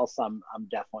somebody else, I'm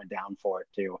definitely down for it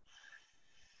too.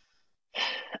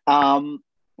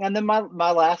 And then my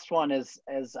last one is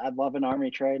I'd love an Army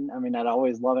trade. I mean, I'd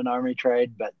always love an Army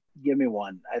trade, but give me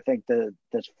one. I think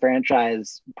this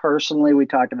franchise, personally, we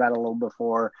talked about it a little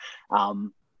before.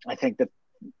 I think that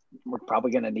we're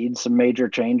probably going to need some major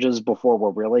changes before we're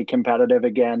really competitive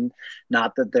again.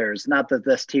 Not that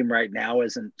this team right now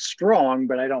isn't strong,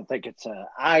 but I don't think it's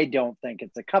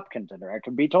a cup contender. I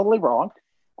could be totally wrong.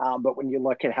 But when you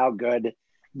look at how good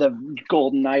the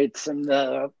Golden Knights and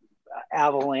the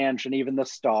Avalanche and even the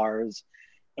Stars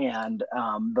and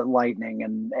the Lightning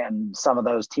and some of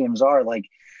those teams are, like,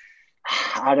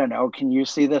 I don't know, can you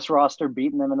see this roster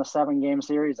beating them in a 7-game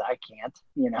series? I can't,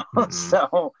 you know.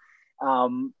 So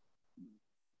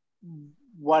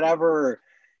whatever,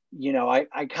 you know,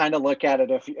 I kind of look at it,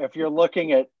 if you're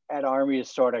looking at Army's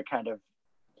sort of kind of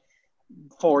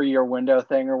 4-year window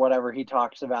thing or whatever he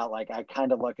talks about, like, I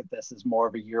kind of look at this as more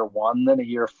of a year 1 than a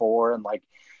year 4, and like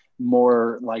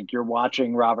more like you're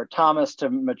watching Robert Thomas to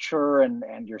mature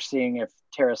and you're seeing if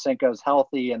Tarasenko's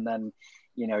healthy, and then,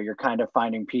 you know, you're kind of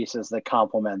finding pieces that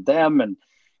complement them and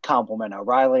complement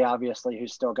O'Reilly, obviously,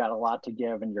 who's still got a lot to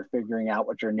give, and you're figuring out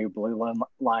what your new blue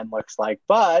line looks like.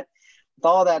 But with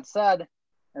all that said,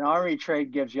 an Army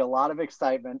trade gives you a lot of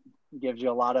excitement, gives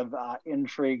you a lot of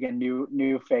intrigue and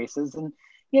new faces. And,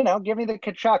 you know, give me the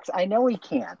Kachucks. I know he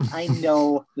can't. I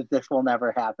know that this will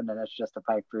never happen, and it's just a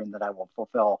pipe dream that I will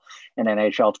fulfill in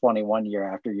NHL 21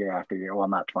 year after year after year. Well,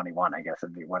 not 21, I guess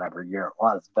it'd be whatever year it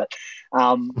was. But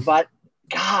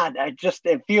God,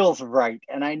 it feels right.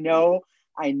 And I know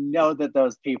that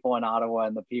those people in Ottawa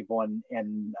and the people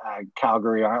in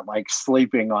Calgary aren't like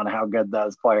sleeping on how good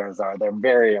those players are. They're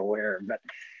very aware, but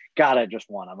God, I just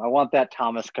want them. I want that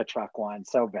Thomas Tkachuk line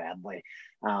so badly.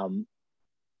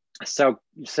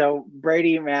 So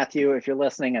Brady, Matthew, if you're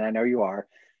listening, and I know you are,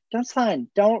 don't sign.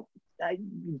 Don't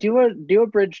do a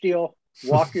bridge deal.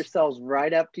 Walk yourselves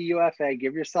right up to UFA.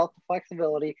 Give yourself the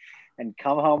flexibility, and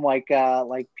come home like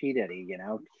P. Diddy. You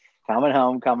know, coming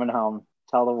home.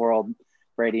 Tell the world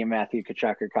Brady and Matthew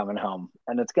Tkachuk are coming home,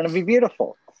 and it's going to be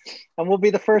beautiful. And we'll be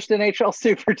the first NHL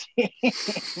super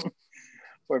team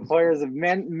where players have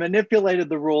manipulated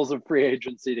the rules of free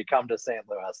agency to come to St.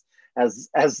 Louis,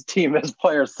 as team as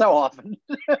players so often.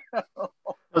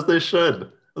 As they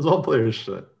should. As all players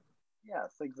should.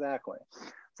 Yes, exactly.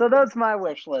 So that's my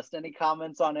wish list. Any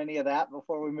comments on any of that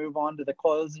before we move on to the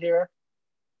close here?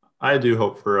 I do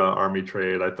hope for an Army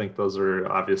trade. I think those are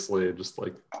obviously just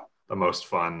like the most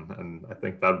fun, and I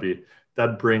think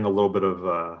that'd bring a little bit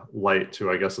of light to,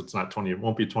 I guess it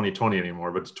won't be 2020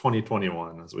 anymore, but it's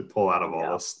 2021 as we pull out of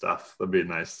all this stuff. That'd be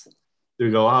nice.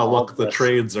 You go, look, the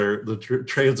trades are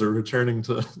returning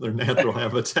to their natural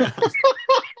habitat.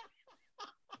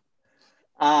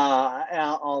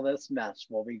 All this mess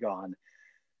will be gone.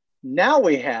 Now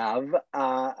we have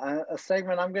a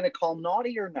segment I'm going to call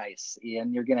Naughty or Nice.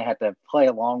 Ian, you're going to have to play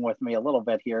along with me a little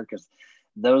bit here because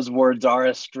those words are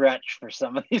a stretch for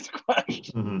some of these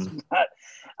questions. Mm-hmm. But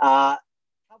a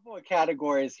couple of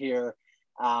categories here.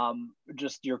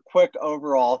 Just your quick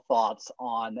overall thoughts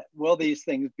on, will these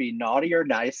things be naughty or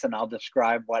nice? And I'll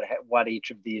describe what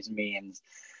each of these means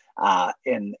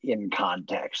in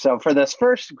context. So for this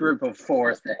first group of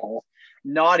four things,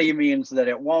 naughty means that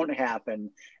it won't happen,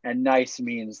 and nice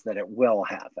means that it will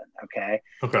happen. Okay.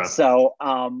 So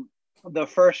the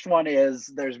first one is,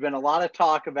 there's been a lot of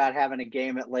talk about having a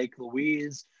game at Lake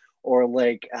Louise or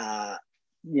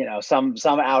some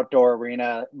outdoor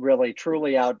arena, really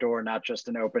truly outdoor, not just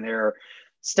an open air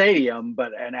stadium,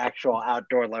 but an actual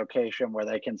outdoor location where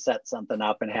they can set something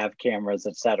up and have cameras,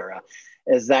 etc.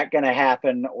 Is that going to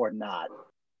happen or not?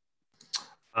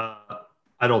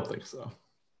 I don't think so.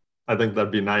 I think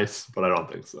that'd be nice, but I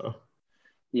don't think so.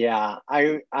 Yeah,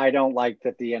 I don't like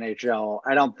that the NHL.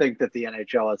 I don't think that the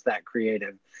NHL is that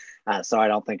creative. So I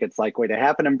don't think it's likely to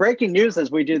happen. And breaking news as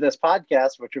we do this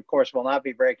podcast, which of course will not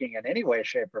be breaking in any way,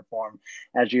 shape, or form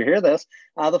as you hear this,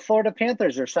 the Florida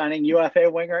Panthers are signing UFA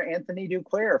winger Anthony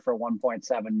Duclair for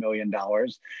 $1.7 million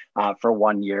for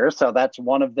 1 year. So that's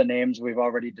one of the names we've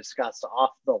already discussed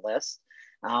off the list.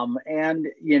 And,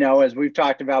 as we've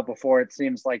talked about before, it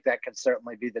seems like that could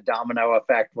certainly be the domino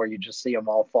effect where you just see them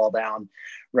all fall down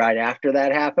right after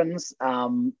that happens.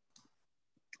 So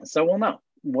we'll know.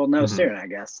 We'll know soon, I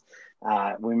guess.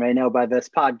 We may know by this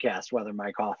podcast whether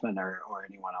Mike Hoffman or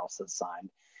anyone else has signed.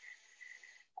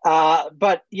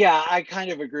 But yeah, I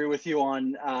kind of agree with you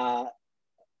on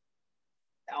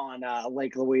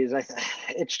Lake Louise.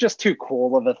 It's just too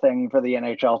cool of a thing for the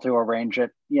NHL to arrange it.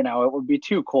 It would be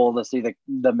too cool to see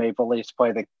the Maple Leafs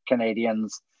play the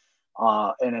Canadiens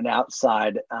in an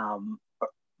outside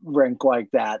rink like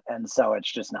that, and so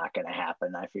it's just not going to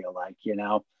happen. I feel like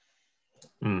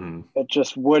it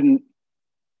just wouldn't.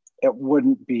 It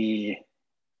wouldn't be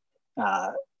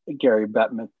Gary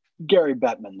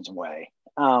Bettman's way.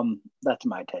 That's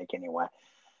my take anyway.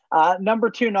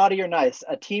 Number two, naughty or nice.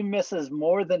 A team misses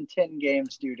more than 10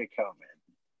 games due to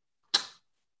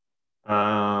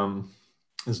COVID.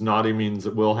 As naughty means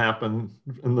it will happen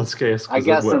in this case. I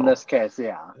guess in this case,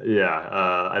 yeah. Yeah,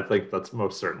 I think that's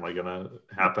most certainly going to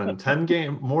happen.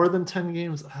 More than 10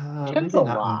 games? 10's a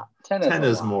lot. 10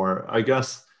 is more, I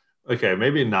guess. Okay,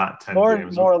 maybe not 10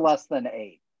 games. More or less than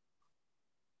 8.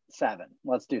 7.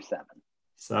 Let's do 7.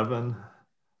 7?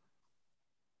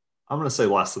 I'm going to say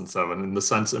less than 7 in the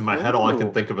sense in my head, all I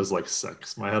can think of is like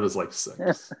 6. My head is like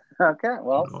 6. Okay.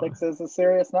 Well, 6 is a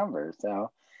serious number.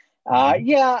 So,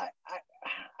 yeah,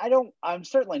 I'm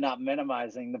certainly not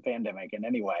minimizing the pandemic in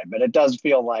any way, but it does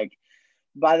feel like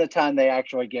by the time they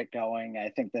actually get going, I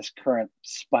think this current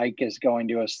spike is going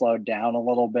to have slowed down a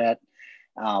little bit.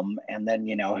 And then,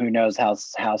 who knows how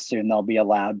soon they'll be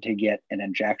allowed to get an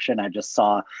injection. I just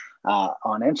saw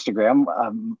on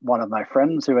Instagram, one of my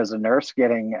friends who is a nurse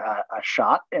getting a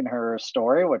shot in her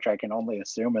story, which I can only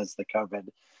assume is the COVID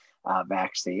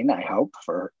vaccine, I hope,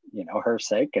 for, her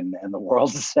sake and the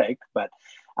world's sake, but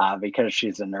because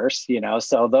she's a nurse,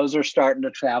 so those are starting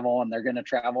to travel and they're going to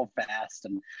travel fast.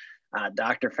 And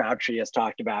Dr. Fauci has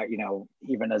talked about,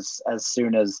 even as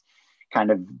soon as kind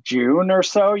of June or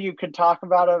so, you could talk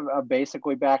about a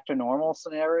basically back to normal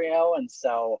scenario. And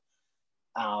so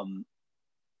 10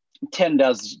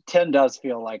 does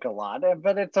feel like a lot,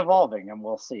 but it's evolving and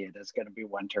we'll see. It is going to be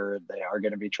winter. They are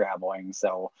going to be traveling.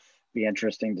 So be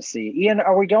interesting to see. Ian,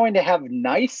 are we going to have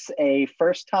nice, a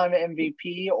first time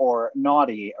MVP, or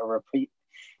naughty, a repeat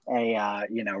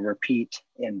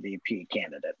MVP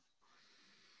candidate?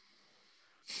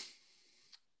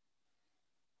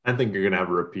 I think you're going to have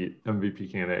a repeat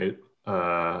MVP candidate.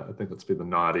 I think that's be the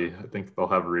naughty. I think they'll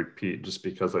have a repeat just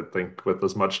because I think with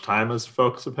as much time as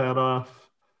folks have had off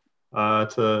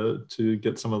to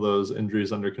get some of those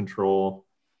injuries under control,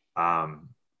 I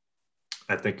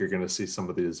think you're going to see some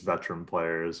of these veteran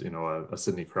players, a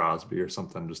Sidney Crosby or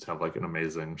something, just have like an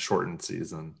amazing shortened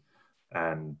season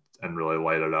and really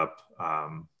light it up.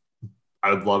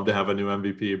 I would love to have a new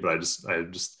MVP, but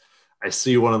I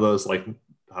see one of those, like,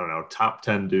 I don't know, top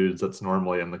 10 dudes that's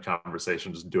normally in the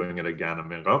conversation just doing it again. I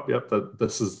mean,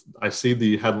 I see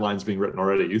the headlines being written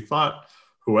already. You thought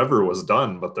whoever was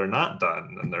done, but they're not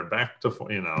done. And they're back to,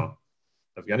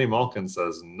 Evgeny Malkin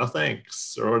says, no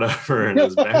thanks, or whatever, and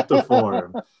is back to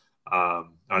form. I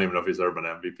don't even know if he's ever been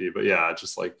MVP, but yeah,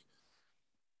 just like,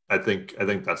 I think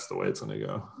that's the way it's going to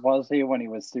go. Was he when he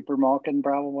was Super Malkin?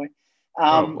 Probably.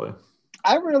 Probably.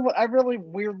 I really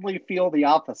weirdly feel the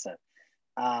opposite.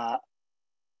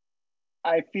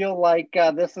 I feel like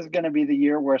this is going to be the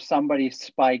year where somebody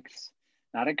spikes,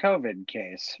 not a COVID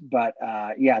case, but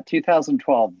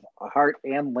 2012 Hart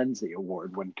and Lindsay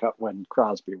Award when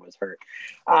Crosby was hurt.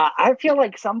 I feel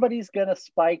like somebody's going to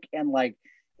spike and like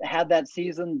have that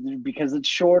season because it's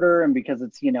shorter and because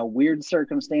it's, weird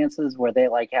circumstances where they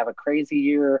like have a crazy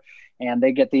year and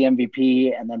they get the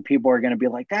MVP, and then people are going to be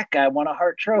like, that guy won a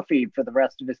Hart Trophy for the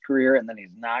rest of his career, and then he's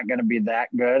not going to be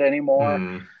that good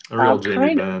anymore. A real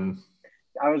Jamie Benn.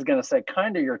 I was going to say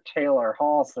kind of your Taylor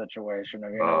Hall situation,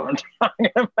 if you know what I'm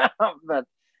talking about, but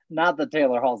not that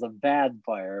Taylor Hall's a bad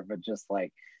player, but just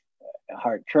like a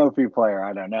Hart Trophy player.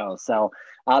 I don't know. So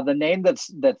the name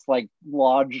that's like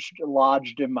lodged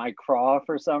in my craw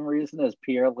for some reason is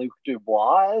Pierre-Luc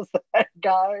Dubois. Is that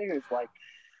guy who's like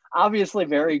obviously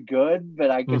very good,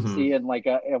 but I could see in like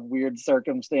a weird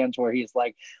circumstance where he's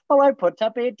like, well, I put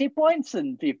up 80 points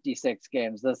in 56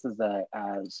 games. This is a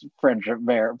French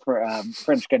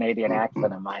Canadian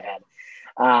accent in my head.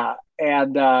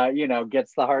 And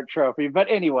gets the Hart Trophy. But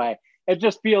anyway, it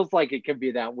just feels like it could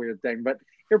be that weird thing. But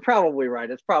you're probably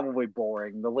right. It's probably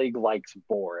boring. The league likes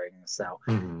boring. So,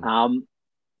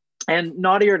 and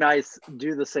naughty or nice,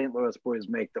 do the St. Louis Blues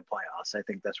make the playoffs? I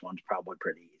think this one's probably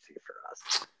pretty easy for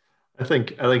us. I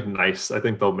think nice. I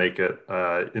think they'll make it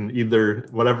in either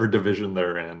whatever division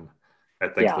they're in. I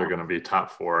think they're going to be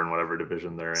top 4 in whatever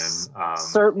division they're in.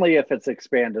 Certainly, if it's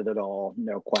expanded at all,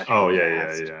 no question. Oh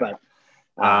yeah. But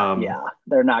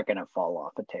they're not going to fall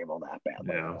off the table that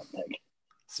badly. Yeah. I don't think.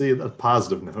 See, the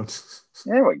positive notes.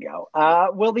 There we go.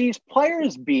 Will these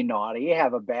players be naughty,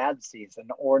 have a bad season,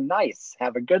 or nice,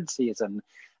 have a good season?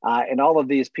 And all of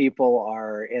these people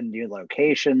are in new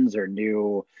locations or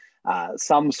new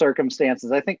some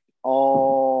circumstances. I think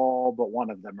all but one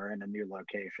of them are in a new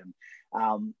location.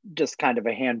 Just kind of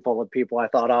a handful of people I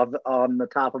thought of on the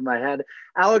top of my head.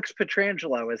 Alex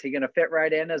Pietrangelo, is he going to fit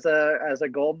right in as a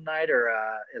Golden Knight, or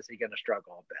is he going to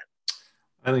struggle a bit?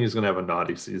 I think he's going to have a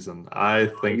naughty season. I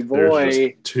think there's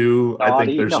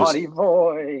just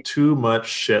too much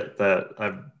shit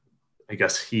that I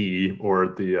guess he or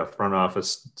the front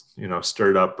office,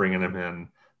 stirred up bringing him in.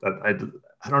 That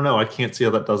I don't know. I can't see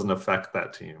how that doesn't affect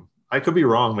that team. I could be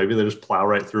wrong. Maybe they just plow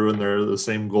right through and they're the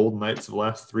same Golden Knights of the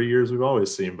last 3 years we've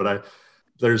always seen. But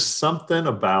there's something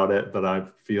about it that I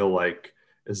feel like,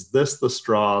 is this the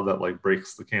straw that like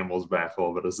breaks the camel's back a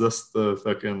little bit? Is this the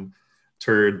fucking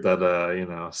turd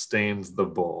that stains the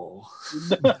bowl?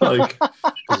 Like,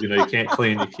 because you can't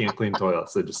clean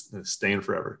toilets. They just stain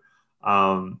forever.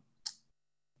 I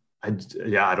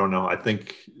don't know. I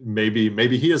think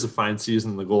maybe he has a fine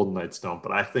season and the Golden Knights don't,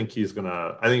 but I think he's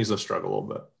gonna struggle a little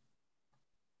bit.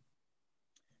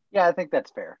 Yeah, I think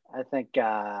that's fair. I think,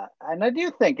 and I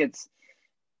do think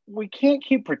we can't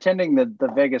keep pretending that the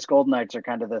Vegas Golden Knights are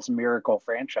kind of this miracle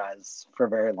franchise for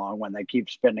very long when they keep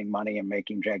spending money and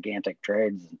making gigantic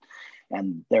trades,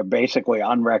 and they're basically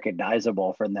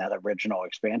unrecognizable from that original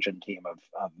expansion team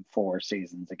of 4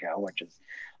 seasons ago, which is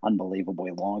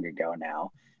unbelievably long ago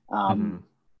now.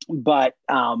 But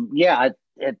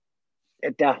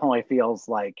it definitely feels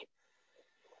like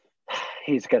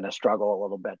he's going to struggle a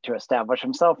little bit to establish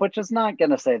himself, which is not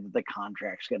going to say that the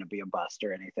contract's going to be a bust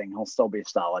or anything. He'll still be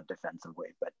solid defensively,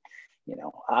 but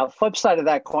flip side of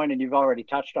that coin, and you've already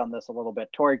touched on this a little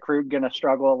bit, Torrey Krug going to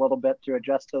struggle a little bit to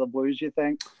adjust to the Blues, you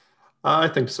think? I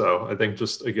think so. I think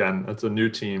just, again, it's a new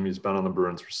team. He's been on the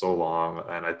Bruins for so long,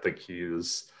 and I think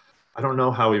I don't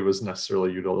know how he was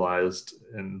necessarily utilized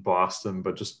in Boston,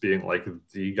 but just being like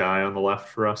the guy on the left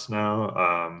for us now.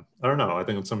 I don't know. I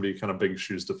think it's somebody kind of big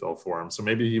shoes to fill for him. So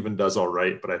maybe he even does all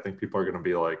right, but I think people are going to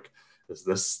be like,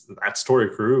 that's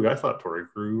Torrey Krug? I thought Torrey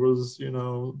Krug was,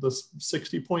 this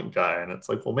 60-point guy. And it's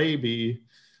like, well, maybe,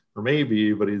 but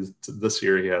this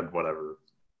year he had whatever.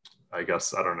 I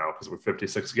guess, I don't know, because with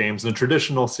 56 games in a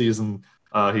traditional season,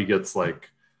 he gets like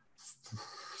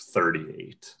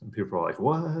 38, and people are like,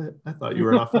 what? I thought you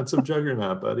were an offensive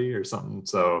juggernaut, buddy, or something.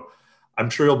 So I'm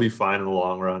sure he'll be fine in the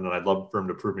long run, and I'd love for him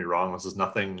to prove me wrong. This is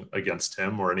nothing against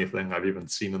him or anything I've even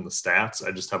seen in the stats.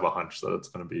 I just have a hunch that it's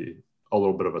going to be a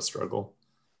little bit of a struggle.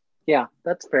 Yeah,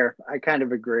 that's fair. I kind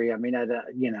of agree. I mean,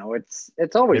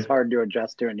 it's always hard to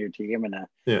adjust to a new team and a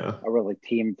really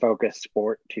team focused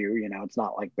sport too. It's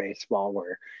not like baseball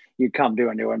where you come to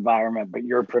a new environment, but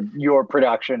your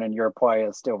production and your play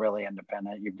is still really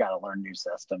independent. You've got to learn new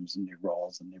systems and new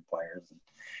roles and new players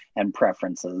and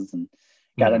preferences, and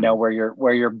got to know where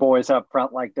your boys up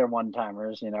front like they're one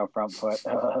timers. Front foot.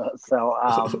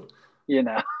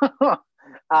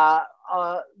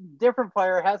 Different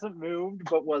player, hasn't moved,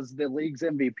 but was the league's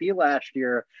MVP last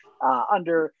year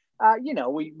under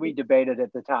we debated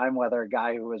at the time whether a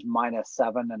guy who was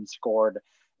 -7 and scored,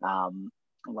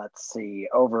 let's see,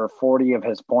 over 40 of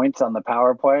his points on the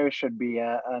power play should be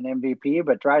an MVP.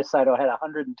 But Draisaitl had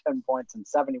 110 points in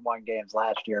 71 games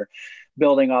last year,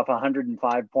 building off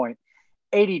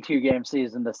 105.82 game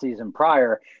season the season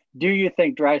prior. Do you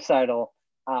think Draisaitl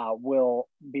will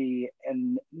be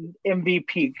an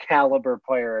MVP caliber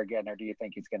player again, or do you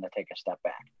think he's going to take a step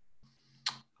back?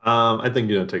 I think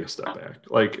he's going to take a step back.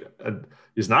 Like,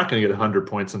 he's not going to get 100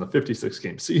 points in a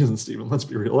 56-game season, Stephen. Let's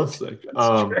be realistic.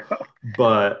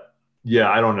 But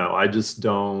yeah, I don't know. I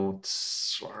don't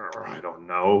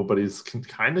know, but he's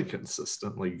kind of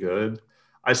consistently good.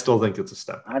 I still think it's a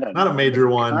step back. Not a major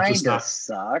one. Just not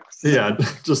sucks. Yeah,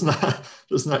 just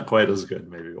not quite as good.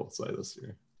 Maybe we'll say this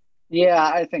year. Yeah,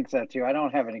 I think so too. I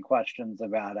don't have any questions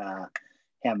about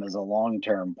him as a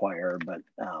long-term player, but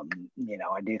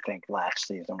I do think last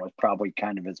season was probably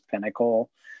kind of his pinnacle,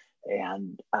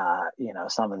 and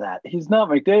some of that he's not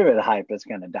McDavid hype is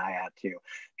going to die out too.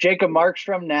 Jacob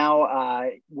Markstrom now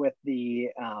with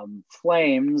the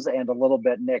Flames and a little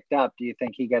bit nicked up. Do you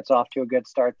think he gets off to a good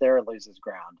start there or loses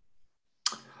ground?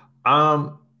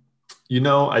 I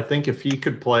think if he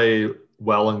could play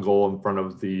well in goal in front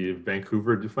of the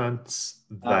Vancouver defense,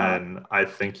 then I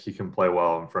think he can play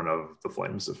well in front of the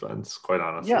Flames defense, quite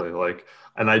honestly. Yeah.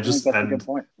 That's a good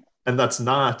point. And that's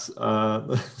not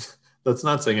that's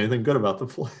not saying anything good about the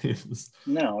Flames.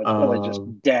 No, it's really just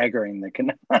daggering the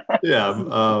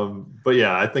but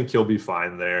yeah, I think he'll be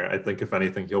fine there. I think if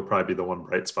anything, he'll probably be the one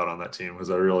bright spot on that team, because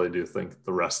I really do think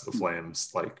the rest of the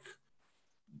Flames,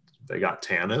 they got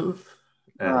Tanev,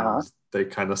 and they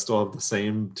kind of still have the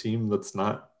same team that's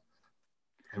not.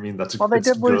 I mean, they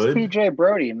did lose PJ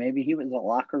Brody. Maybe he was a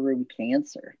locker room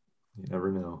cancer. You never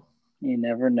know. You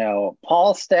never know.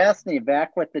 Paul Stastny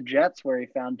back with the Jets, where he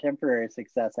found temporary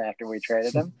success after we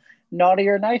traded him. Naughty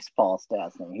or nice Paul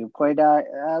Stastny, who played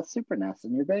Super NES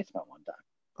in your basement one time.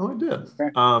 Oh, I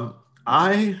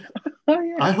did.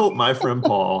 I hope my friend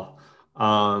Paul.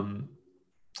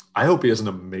 I hope he has an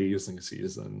amazing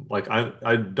season.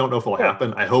 I don't know if it'll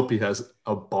happen. I hope he has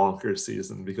a bonkers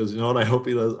season, because you know what I hope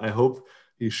he does? I hope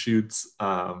he shoots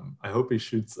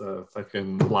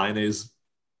fucking Laine's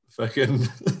fucking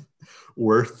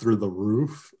worth through the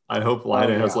roof. I hope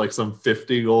Laine has some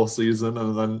 50-goal season,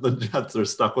 and then the Jets are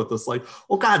stuck with this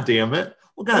God damn it,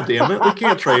 we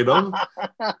can't trade him.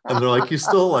 And they're like, he's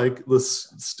still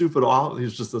this stupid,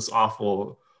 he's just this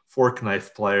awful fork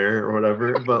knife player or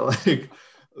whatever, but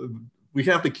we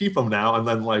have to keep him now. And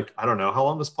then I don't know, how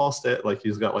long does Paul stay?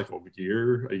 He's got a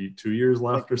year, 2 years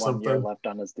left or something. 1 year left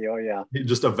on his deal, yeah. He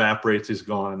just evaporates, he's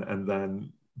gone, and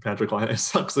then Patrick Laine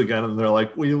sucks again, and they're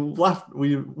like, we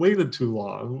waited too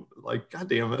long. God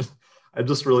damn it. I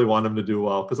just really want him to do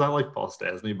well, because I like Paul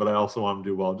Stastny, but I also want him to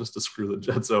do well just to screw the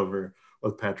Jets over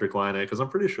with Patrick Laine, because I'm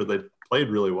pretty sure they played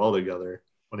really well together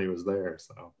when he was there.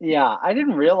 So yeah, I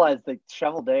didn't realize that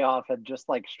Cheveldayoff had just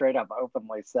straight up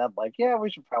openly said yeah, we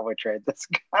should probably trade this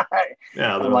guy.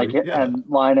 Yeah, and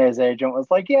Laine's agent was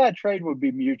trade would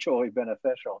be mutually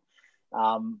beneficial.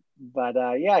 But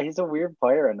he's a weird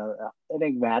player and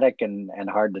enigmatic and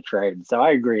hard to trade. So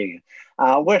I agree.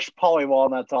 Wish Paulie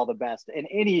Walnuts all the best in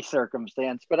any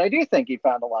circumstance, but I do think he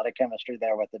found a lot of chemistry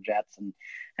there with the Jets,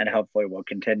 and hopefully will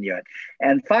continue it.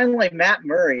 And finally, Matt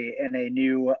Murray in a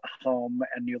new home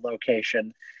and new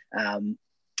location.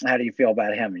 How do you feel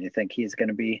about him? You think he's going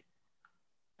to be?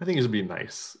 I think he's going to be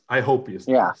nice. I hope he's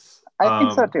nice. I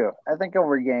think so too. I think he'll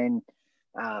regain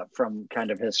from kind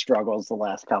of his struggles the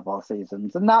last couple of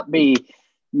seasons, and not be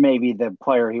maybe the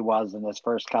player he was in his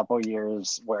first couple of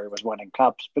years where he was winning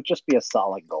cups, but just be a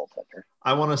solid goaltender.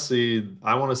 I want to see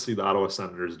the Ottawa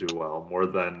Senators do well more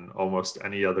than almost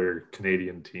any other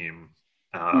Canadian team,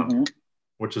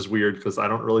 which is weird, because I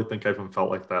don't really think I even felt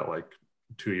like that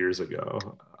 2 years ago.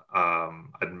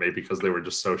 And maybe because they were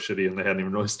just so shitty and they hadn't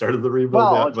even really started the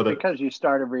rebuild yet. But because you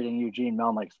started reading Eugene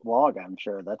Melnick's blog, I'm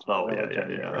sure that's what.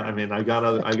 Yeah. I mean, I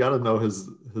gotta know his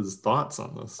thoughts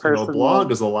on this.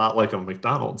 Blog is a lot like a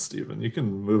McDonald's, Stephen. You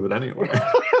can move it anywhere,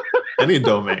 any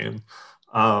domain.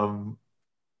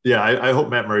 I hope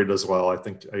Matt Murray does well. I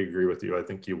think I agree with you. I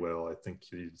think he will. I think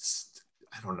I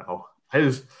don't know.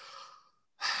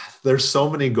 There's so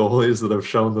many goalies that have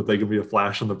shown that they can be a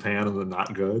flash in the pan and they're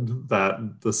not good,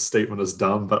 that this statement is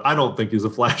dumb, but I don't think he's a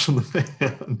flash in the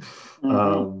pan.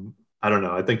 I don't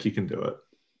know. I think he can do it.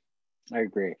 I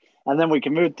agree. And then we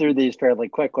can move through these fairly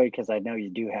quickly, because I know you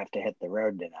do have to hit the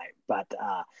road tonight. But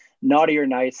naughty or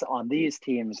nice on these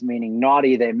teams, meaning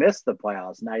naughty, they miss the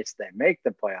playoffs, nice, they make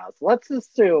the playoffs. Let's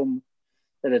assume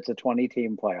that it's a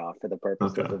 20-team playoff for the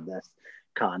purposes of this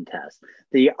contest.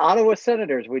 The Ottawa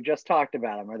Senators, we just talked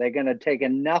about them. Are they going to take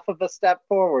enough of a step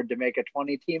forward to make a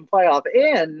 20-team playoff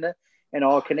in an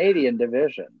all-Canadian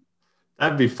division?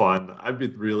 That'd be fun. I'd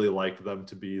really like them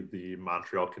to be the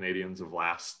Montreal Canadiens of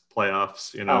last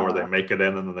playoffs, where they make it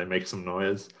in and then they make some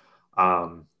noise.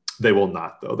 They will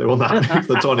not, though. They will not make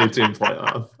the 20-team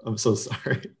playoff. I'm so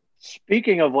sorry.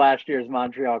 Speaking of last year's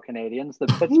Montreal Canadiens, the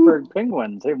Pittsburgh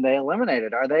Penguins, whom they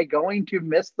eliminated, are they going to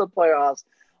miss the playoffs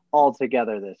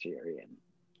altogether this year, Ian?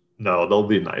 No, they'll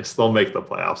be nice. They'll make the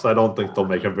playoffs. I don't think they'll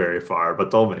make it very far,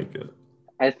 but they'll make it.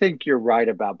 I think you're right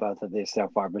about both of these so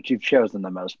far, but you've chosen the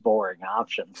most boring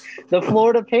options. The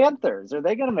Florida Panthers, are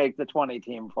they going to make the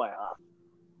 20-team playoff?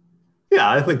 Yeah,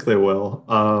 I think they will.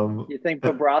 You think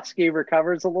Bobrovsky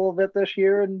recovers a little bit this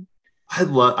year? And I'd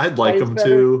like him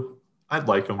to. I'd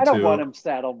like him to. I don't want him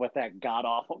saddled with that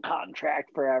god-awful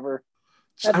contract forever.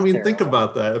 That's terrible. Think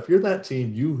about that. If you're that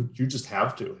team, you just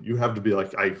have to. You have to be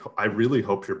like, I really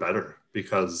hope you're better,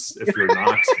 because if you're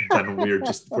not, then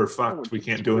we're fucked. We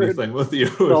can't do anything with you.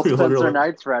 Till Spencer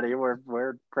Knight's ready,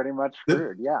 we're pretty much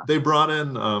screwed. Yeah. They brought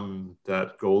in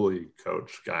that goalie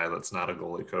coach guy that's not a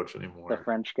goalie coach anymore. The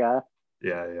French guy.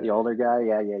 Yeah. The older guy.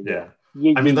 Yeah.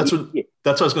 That's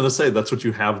what I was going to say. That's what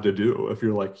you have to do. If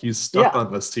you're like, he's stuck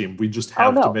on this team, we just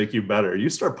have to make you better. You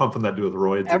start pumping that dude with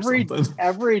roids or something.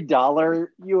 Every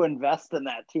dollar you invest in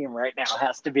that team right now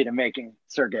has to be to making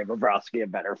Sergei Bobrovsky a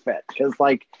better fit. Because,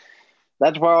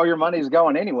 that's where all your money's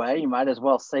going anyway. You might as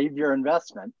well save your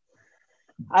investment.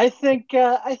 I think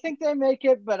they make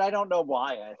it, but I don't know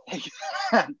why. I think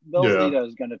Bill Zito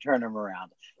is going to turn them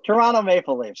around. Toronto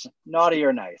Maple Leafs, naughty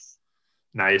or nice?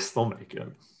 Nice, they'll make it.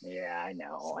 Yeah, I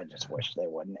know. I just wish they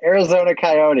wouldn't. Arizona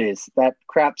Coyotes, that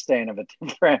crap stain of a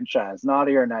franchise,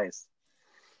 naughty or nice?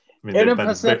 In a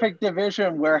Pacific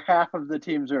Division where half of the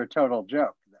teams are a total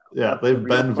joke. Though. Yeah, they've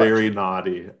been very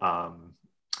naughty.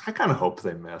 I kind of hope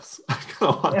they miss.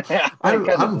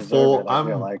 I'm full.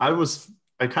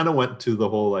 I kind of went to the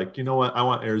whole I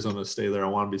want Arizona to stay there. I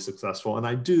want to be successful, and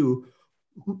I do,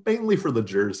 mainly for the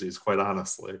jerseys, quite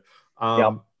honestly.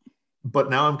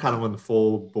 But now I'm kind of in the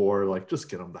full bore, just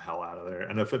get them the hell out of there.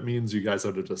 And if it means you guys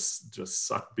have to just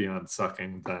suck beyond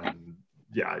sucking, then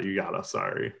yeah, you gotta.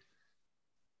 Sorry.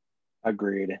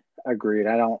 Agreed.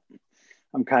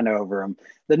 I'm kind of over them.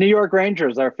 The New York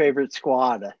Rangers, our favorite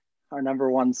squad, our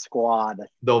number one squad.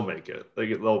 They'll make it.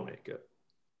 They'll make it.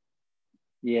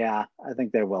 Yeah, I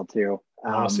think they will too.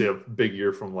 I want to see a big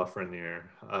year from Lafreniere.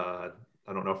 I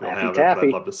don't know if he'll have it, but I'd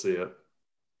love to see it.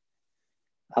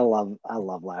 I love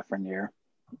Lafreniere.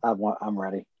 I'm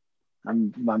ready.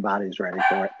 My body's ready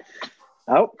for it.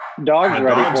 Oh, dog's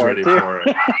ready for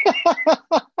it.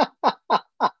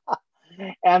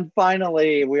 And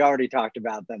finally, we already talked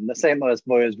about them. The St. Louis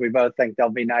Blues. We both think they'll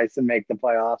be nice and make the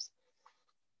playoffs.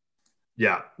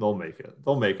 Yeah, they'll make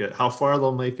it. How far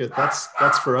they'll make it, that's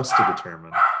for us to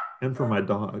determine. And for my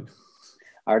dog.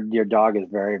 Your dog is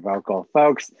very vocal.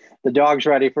 Folks, the dog's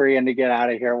ready for Ian to get out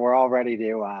of here. We're all ready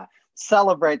to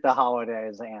celebrate the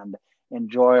holidays and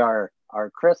enjoy our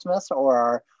Christmas or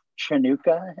our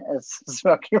Chinooka, as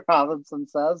Smokey Robinson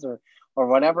says, or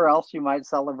whatever else you might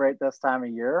celebrate this time of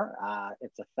year.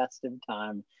 It's a festive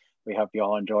time. We hope you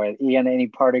all enjoy it. Ian, any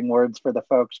parting words for the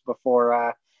folks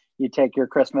before you take your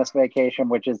Christmas vacation,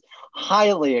 which is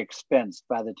highly expensed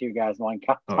by the Two Guys One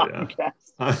Cup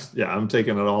podcast? Yeah, I'm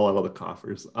taking it all out of the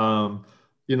coffers. Have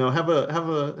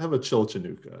a chill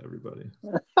Chinooka, everybody.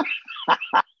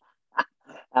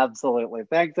 Absolutely.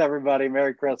 Thanks, everybody.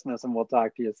 Merry Christmas, and we'll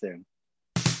talk to you soon.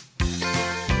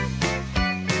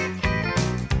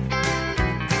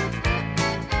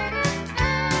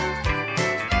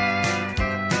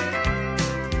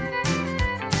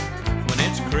 When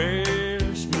it's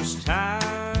Christmas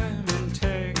time in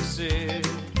Texas,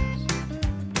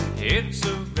 it's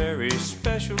a very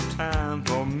special time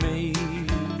for me.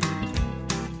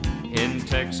 In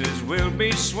Texas, we'll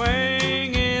be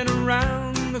swinging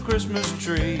around the Christmas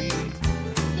tree,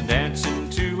 dancing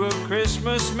to a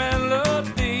Christmas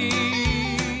melody.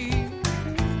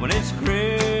 When it's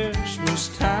Christmas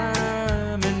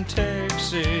time in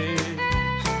Texas,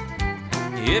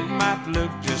 it might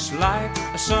look just like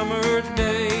a summer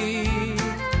day.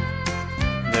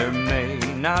 There may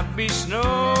not be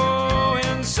snow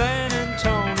in San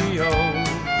Antonio,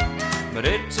 but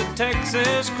it's a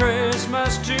Texas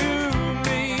Christmas to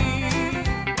me.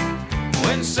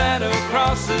 When Santa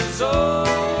crosses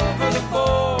over the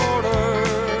border,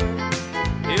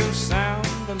 he'll sound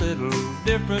a little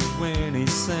different when he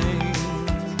sings.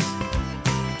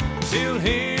 He'll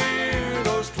hear